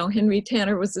prices now. Henry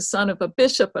Tanner was the son of a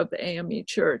bishop of the AME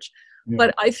Church. Yeah.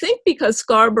 But I think because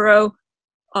Scarborough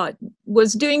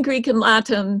was doing Greek and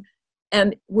Latin,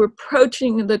 and we're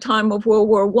approaching the time of World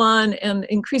War I and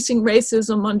increasing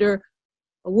racism under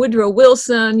Woodrow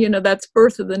Wilson, that's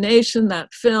Birth of the Nation,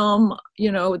 that film,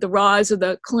 the rise of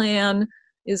the Klan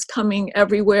is coming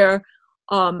everywhere.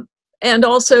 And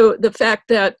also the fact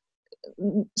that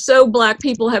so black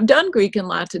people have done Greek and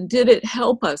Latin, did it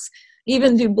help us?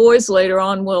 Even Du Bois later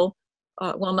on will,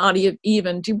 not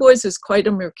even, Du Bois is quite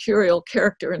a mercurial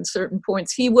character in certain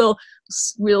points. He will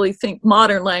really think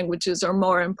modern languages are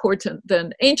more important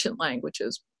than ancient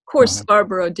languages. Of course,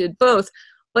 Scarborough did both.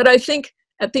 But I think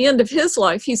at the end of his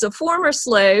life, he's a former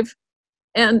slave,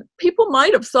 and people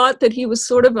might have thought that he was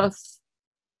sort of a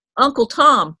Uncle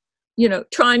Tom,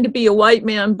 trying to be a white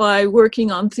man by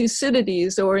working on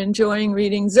Thucydides or enjoying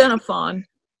reading Xenophon.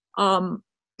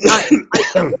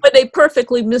 But they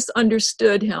perfectly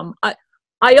misunderstood him.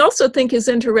 I also think his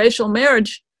interracial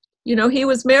marriage, he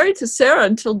was married to Sarah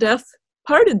until death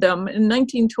parted them in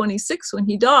 1926 when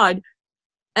he died.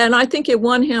 And I think it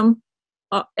won him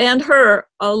and her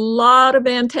a lot of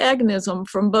antagonism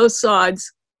from both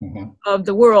sides of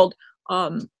the world.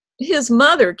 His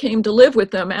mother came to live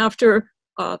with them after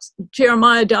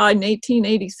Jeremiah died in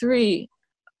 1883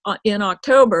 in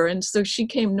October, and so she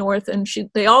came north, and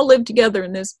they all lived together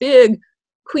in this big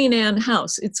Queen Anne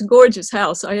house. It's a gorgeous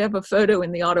house. I have a photo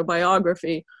in the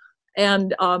autobiography.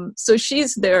 And so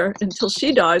she's there until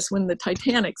she dies when the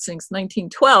Titanic sinks,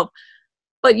 1912.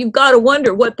 But you've got to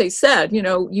wonder what they said.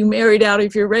 You married out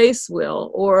of your race,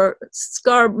 Will, or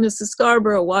Mrs.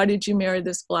 Scarborough, why did you marry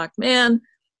this black man?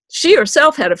 She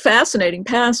herself had a fascinating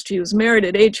past. She was married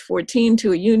at age 14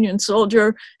 to a Union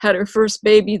soldier, had her first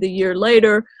baby the year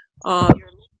later.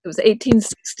 It was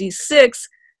 1866.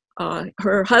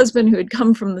 Her husband, who had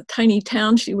come from the tiny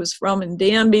town she was from in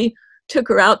Danby, took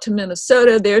her out to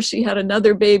Minnesota. There she had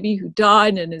another baby who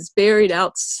died and is buried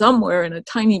out somewhere in a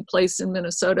tiny place in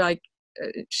Minnesota.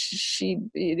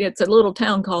 It's a little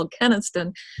town called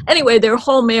Kenniston. Anyway, their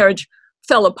whole marriage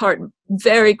fell apart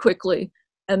very quickly.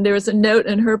 And there's a note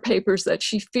in her papers that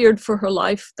she feared for her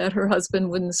life, that her husband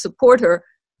wouldn't support her.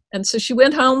 And so she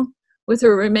went home with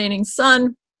her remaining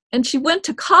son, and she went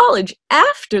to college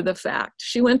after the fact.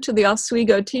 She went to the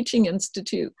Oswego Teaching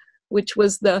Institute, which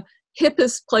was the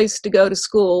hippest place to go to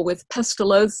school with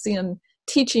Pestalozzian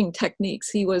teaching techniques.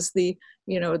 He was the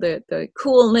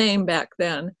cool name back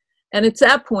then. And it's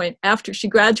that point, after she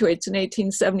graduates in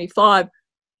 1875,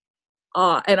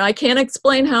 and I can't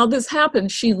explain how this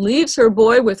happened, she leaves her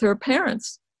boy with her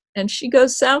parents, and she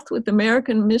goes south with the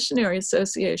American Missionary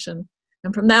Association.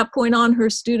 And from that point on, her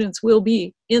students will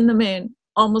be, in the main,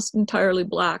 almost entirely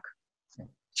black.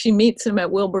 She meets him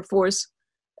at Wilberforce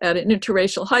at an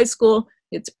interracial high school.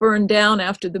 It's burned down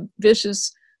after the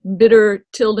vicious, bitter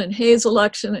Tilden Hayes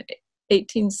election in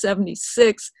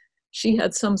 1876. She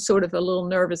had some sort of a little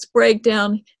nervous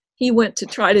breakdown. He went to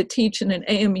try to teach in an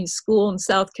AME school in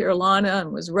South Carolina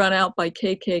and was run out by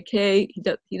KKK.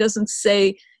 He doesn't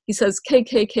say, he says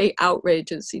KKK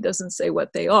outrages. He doesn't say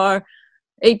what they are.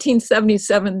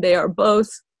 1877, they are both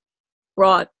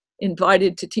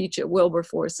invited to teach at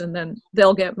Wilberforce, and then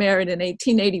they'll get married in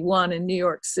 1881 in New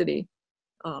York City,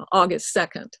 August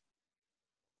 2nd.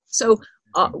 So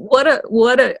what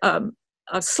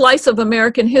a slice of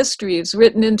American history is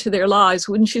written into their lives,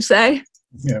 wouldn't you say?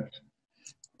 Yes.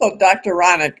 So, Dr.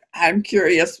 Ronick, I'm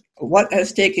curious, what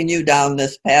has taken you down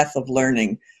this path of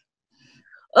learning?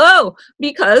 Oh,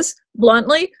 because,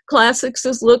 bluntly, classics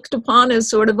is looked upon as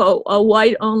sort of a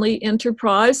white-only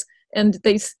enterprise, and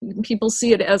people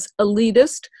see it as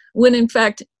elitist, when in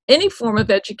fact, any form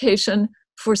of education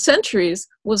for centuries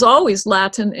was always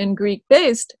Latin and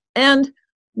Greek-based. And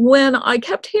when I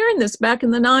kept hearing this back in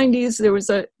the 90s, there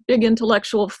was a big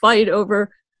intellectual fight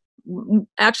over,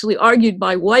 actually argued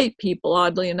by white people,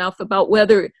 oddly enough, about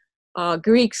whether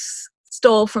Greeks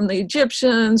stole from the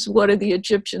Egyptians, what do the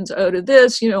Egyptians owe to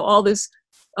this, all this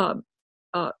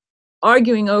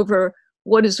arguing over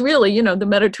what is really, the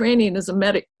Mediterranean is a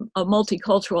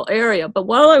multicultural area. But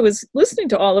while I was listening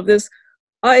to all of this,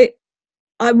 I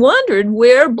wondered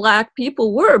where Black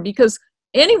people were, because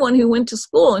anyone who went to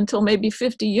school until maybe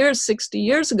 50 years, 60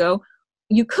 years ago,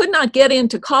 you could not get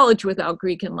into college without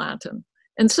Greek and Latin.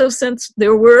 And so since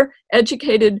there were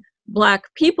educated Black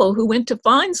people who went to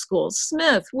fine schools,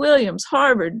 Smith, Williams,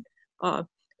 Harvard,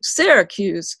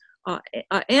 Syracuse,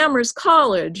 Amherst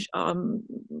College,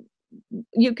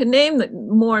 you can name them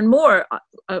more and more.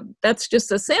 That's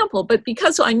just a sample. But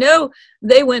because I know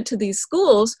they went to these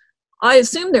schools, I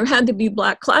assumed there had to be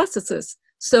Black classicists.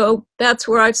 So that's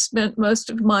where I've spent most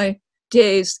of my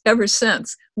days ever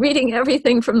since, reading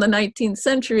everything from the 19th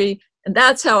century. And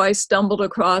that's how I stumbled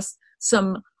across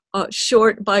some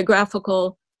short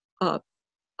biographical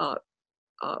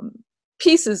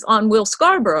pieces on Will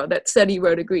Scarborough that said he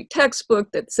wrote a Greek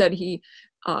textbook, that said he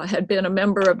had been a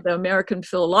member of the American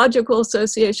Philological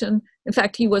Association. In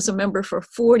fact, he was a member for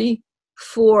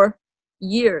 44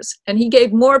 years. And he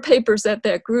gave more papers at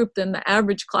that group than the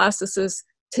average classicist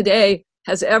today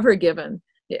has ever given.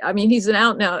 I mean, he's an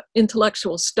out-and-out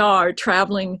intellectual star,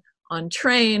 traveling on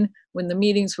train when the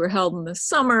meetings were held in the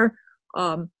summer.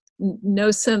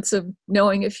 No sense of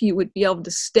knowing if he would be able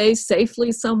to stay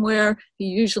safely somewhere. He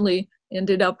usually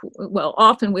ended up, well,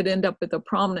 often would end up with a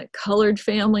prominent colored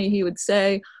family, he would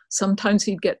say. Sometimes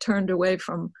he'd get turned away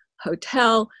from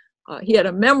hotel. He had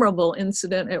a memorable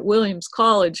incident at Williams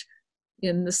College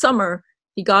in the summer.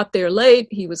 He got there late.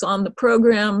 He was on the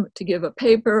program to give a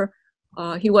paper.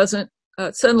 He wasn't,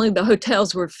 suddenly the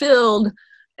hotels were filled.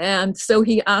 And so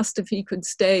he asked if he could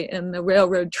stay in the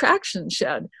railroad traction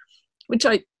shed, which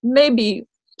may be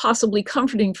possibly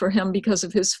comforting for him because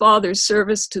of his father's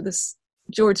service to the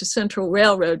Georgia Central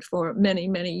Railroad for many,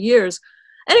 many years.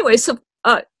 Anyway, so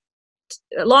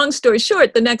long story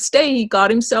short, the next day he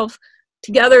got himself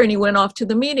together and he went off to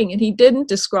the meeting, and he didn't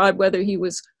describe whether he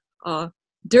was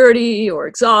dirty or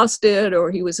exhausted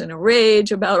or he was in a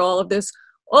rage about all of this.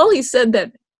 All he said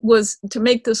that was to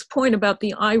make this point about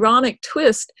the ironic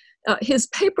twist. His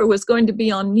paper was going to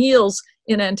be on meals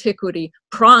in antiquity,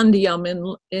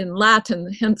 prandium in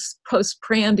Latin, hence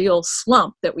postprandial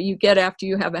slump that you get after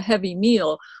you have a heavy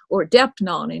meal, or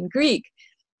depnon in Greek.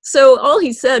 So all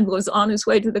he said was on his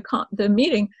way to the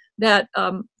meeting that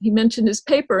he mentioned his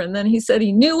paper, and then he said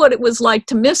he knew what it was like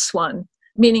to miss one,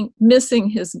 meaning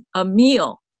missing a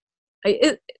meal.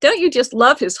 Don't you just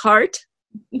love his heart?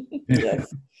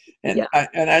 Yes. And, yeah.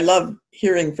 I love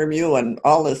hearing from you and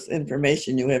all this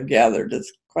information you have gathered.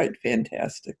 It's quite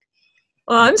fantastic.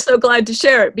 Well, I'm so glad to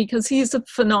share it because he's a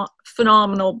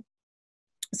phenomenal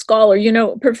scholar. You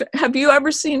know, have you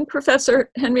ever seen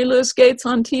Professor Henry Louis Gates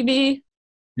on TV?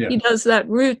 Yeah. He does that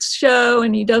Roots show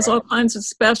and he does all kinds of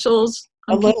specials.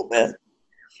 A little bit.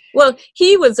 Well,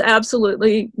 he was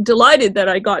absolutely delighted that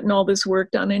I'd gotten all this work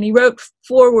done, and he wrote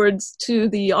forwards to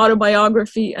the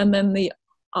autobiography and then the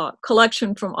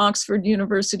collection from Oxford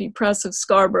University Press of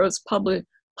Scarborough's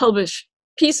published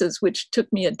pieces, which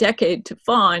took me a decade to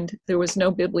find. There was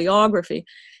no bibliography.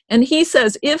 And he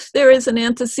says, if there is an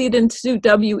antecedent to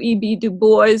W.E.B. Du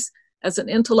Bois as an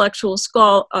intellectual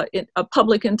scholar, a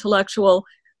public intellectual,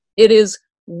 it is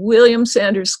William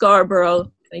Sanders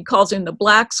Scarborough. He calls him the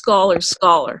Black Scholar's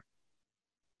scholar.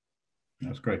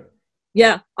 That's great.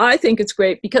 Yeah, I think it's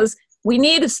great because we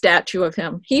need a statue of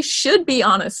him. He should be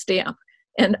on a stamp.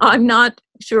 And I'm not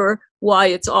sure why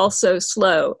it's all so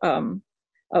slow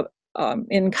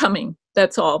in coming.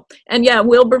 That's all. And yeah,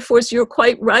 Wilberforce, you're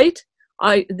quite right.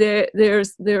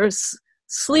 There's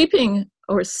sleeping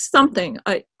or something.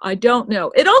 I don't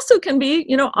know. It also can be,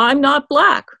 you know, I'm not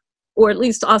Black, or at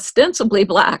least ostensibly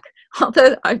Black.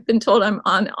 Although I've been told I'm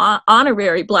an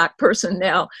honorary Black person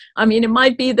now. I mean, it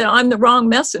might be that I'm the wrong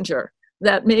messenger.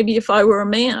 That maybe if I were a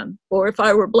man or if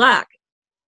I were Black.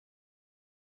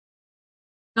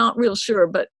 Not real sure,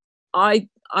 but I'm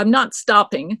not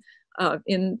stopping.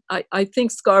 I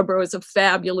think Scarborough is a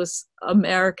fabulous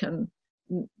American,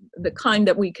 the kind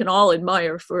that we can all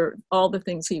admire for all the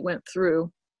things he went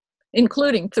through,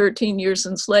 including 13 years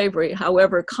in slavery,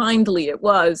 however kindly it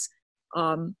was.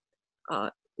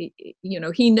 You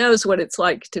know, he knows what it's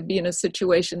like to be in a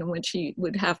situation in which he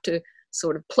would have to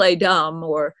sort of play dumb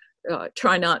or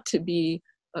try not to be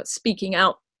speaking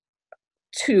out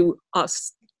to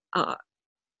us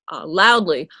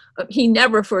loudly. He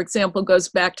never, for example, goes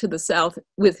back to the South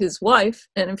with his wife.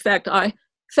 And in fact, I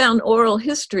found oral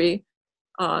history,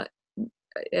 and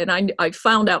I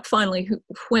found out finally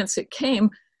whence it came,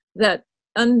 that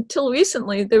until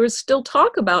recently, there was still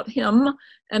talk about him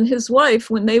and his wife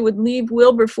when they would leave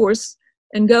Wilberforce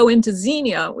and go into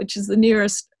Xenia, which is the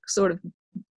nearest sort of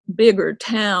bigger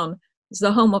town, is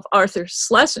the home of Arthur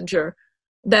Schlesinger,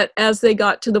 that as they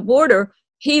got to the border,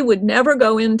 he would never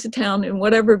go into town in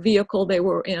whatever vehicle they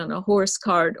were in, a horse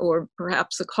cart or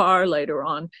perhaps a car later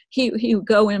on. He would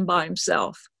go in by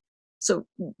himself. So,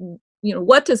 you know,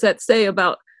 what does that say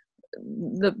about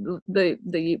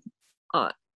the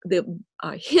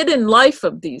hidden life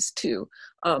of these two?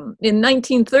 In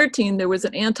 1913, there was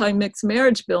an anti-mixed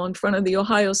marriage bill in front of the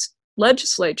Ohio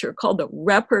legislature called the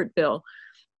Ruppert Bill.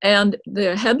 And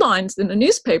the headlines in the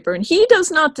newspaper, and he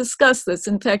does not discuss this.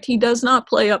 In fact, he does not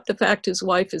play up the fact his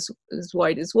wife is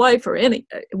white, his wife, or any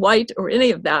white, or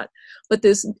any of that. But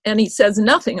this, and he says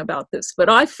nothing about this. But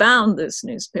I found this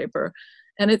newspaper,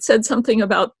 and it said something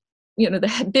about, you know,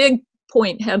 the big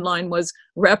point headline was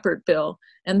Ruppert Bill,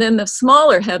 and then the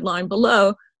smaller headline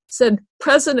below said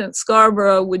President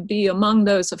Scarborough would be among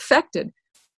those affected.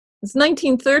 It's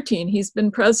 1913. He's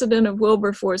been president of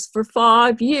Wilberforce for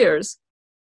 5 years.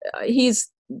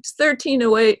 He's 13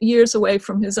 years away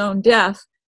from his own death.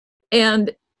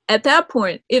 And at that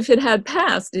point, if it had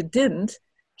passed, it didn't,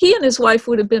 he and his wife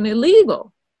would have been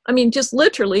illegal. I mean, just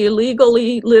literally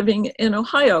illegally living in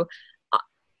Ohio.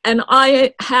 And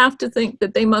I have to think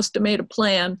that they must have made a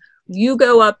plan. You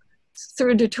go up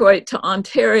through Detroit to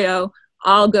Ontario,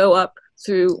 I'll go up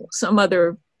through some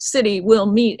other city,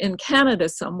 we'll meet in Canada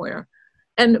somewhere.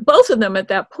 And both of them at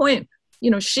that point, you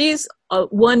know, she's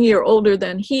 1 year older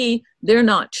than he, they're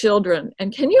not children.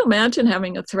 And can you imagine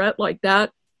having a threat like that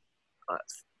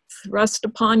thrust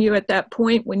upon you at that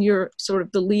point when you're sort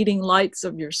of the leading lights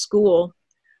of your school?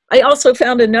 I also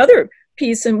found another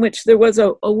piece in which there was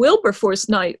a Wilberforce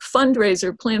night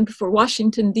fundraiser planned for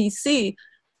Washington, D.C.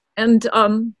 And,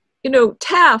 you know,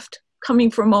 Taft, coming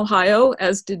from Ohio,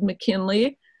 as did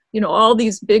McKinley, you know, all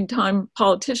these big time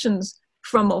politicians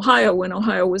from Ohio when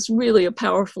Ohio was really a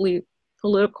powerful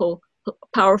political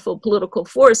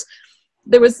force.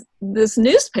 There was this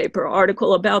newspaper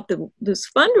article about this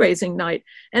fundraising night,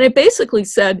 and it basically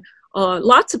said,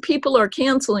 lots of people are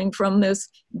canceling from this.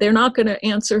 They're not going to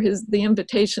answer the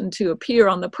invitation to appear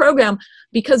on the program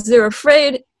because they're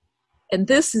afraid, and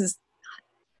this is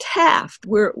Taft,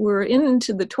 we're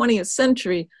into the 20th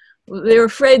century, they're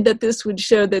afraid that this would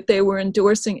show that they were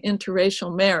endorsing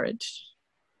interracial marriage.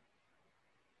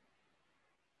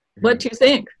 What do you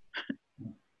think?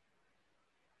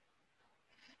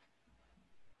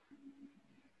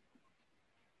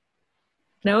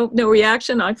 No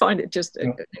reaction? I find it just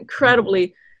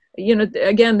incredibly, you know,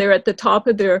 again, they're at the top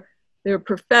of their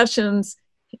professions,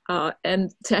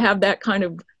 and to have that kind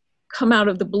of come out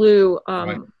of the blue,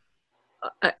 right.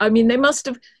 I mean, they must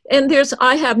have, and there's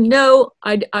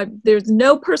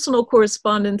no personal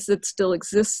correspondence that still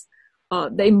exists.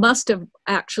 They must have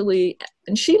actually,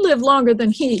 and she lived longer than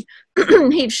he.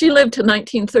 She lived to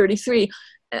 1933,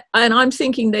 and I'm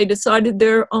thinking they decided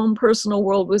their own personal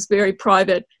world was very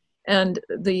private, and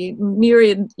the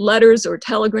myriad letters or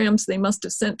telegrams they must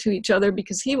have sent to each other,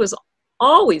 because he was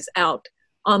always out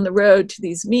on the road to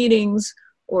these meetings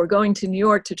or going to New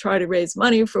York to try to raise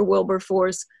money for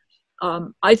Wilberforce.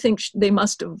 I think they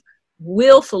must have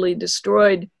willfully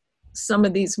destroyed some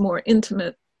of these more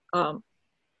intimate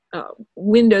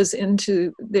windows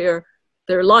into their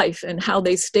life and how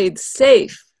they stayed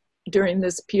safe during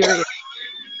this period.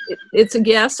 It's a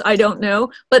guess, I don't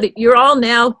know, but you're all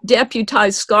now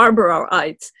deputized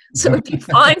Scarboroughites. So if you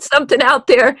find something out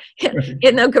there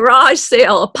in a garage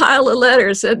sale, a pile of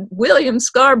letters and William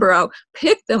Scarborough,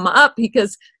 pick them up,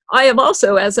 because I have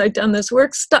also, as I've done this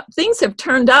work, things have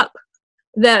turned up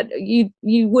that you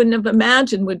wouldn't have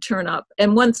imagined would turn up.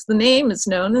 And once the name is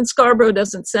known, and Scarborough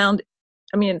doesn't sound,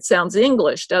 I mean, it sounds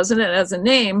English, doesn't it? As a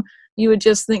name, you would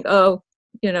just think, oh,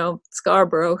 you know,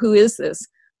 Scarborough, who is this?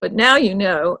 But now you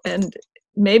know, and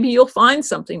maybe you'll find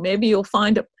something. Maybe you'll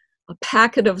find a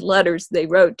packet of letters they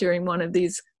wrote during one of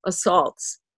these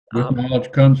assaults. With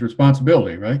knowledge comes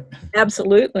responsibility, right?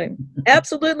 Absolutely.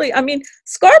 Absolutely. I mean,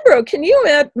 Scarborough, can you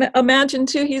imagine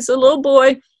too, he's a little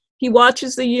boy. He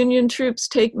watches the Union troops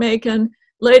take Macon.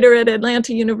 Later at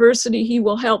Atlanta University, he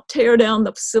will help tear down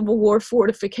the Civil War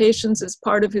fortifications as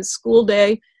part of his school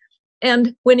day.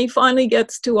 And when he finally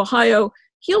gets to Ohio,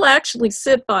 he'll actually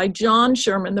sit by John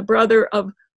Sherman, the brother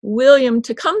of William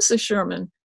Tecumseh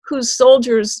Sherman, whose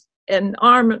soldiers and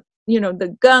arm, you know, the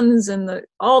guns and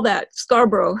all that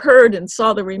Scarborough heard and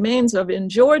saw the remains of in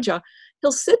Georgia.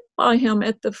 He'll sit by him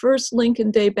at the first Lincoln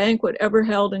Day banquet ever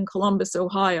held in Columbus,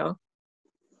 Ohio.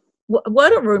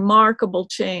 What a remarkable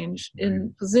change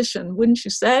in position, wouldn't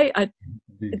you say?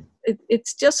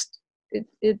 It's just,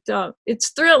 it's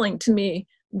thrilling to me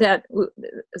that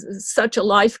such a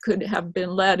life could have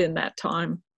been led in that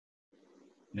time.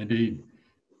 Indeed.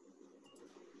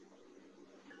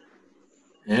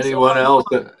 Anyone else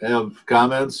have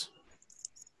comments?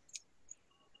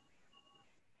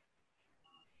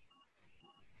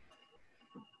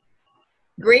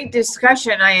 great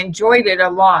discussion. I enjoyed it a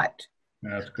lot.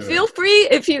 That's good. Feel free,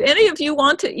 if any of you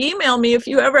want to email me, if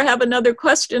you ever have another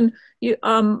question,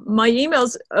 my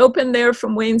email's open there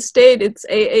from Wayne State. It's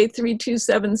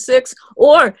AA3276.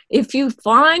 Or if you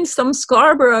find some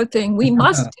Scarborough thing, we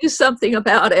must do something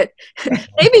about it.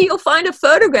 Maybe you'll find a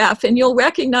photograph and you'll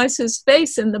recognize his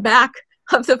face in the back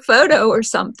of the photo or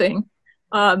something.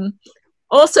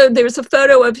 Also, there's a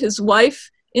photo of his wife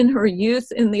in her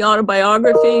youth in the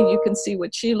autobiography. You can see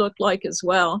what she looked like as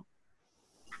well.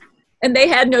 And they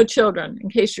had no children, in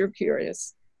case you're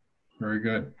curious. Very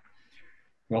good.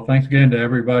 Well, thanks again to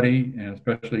everybody, and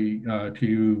especially to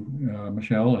you,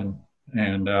 Michelle,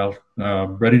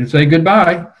 and ready to say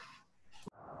goodbye.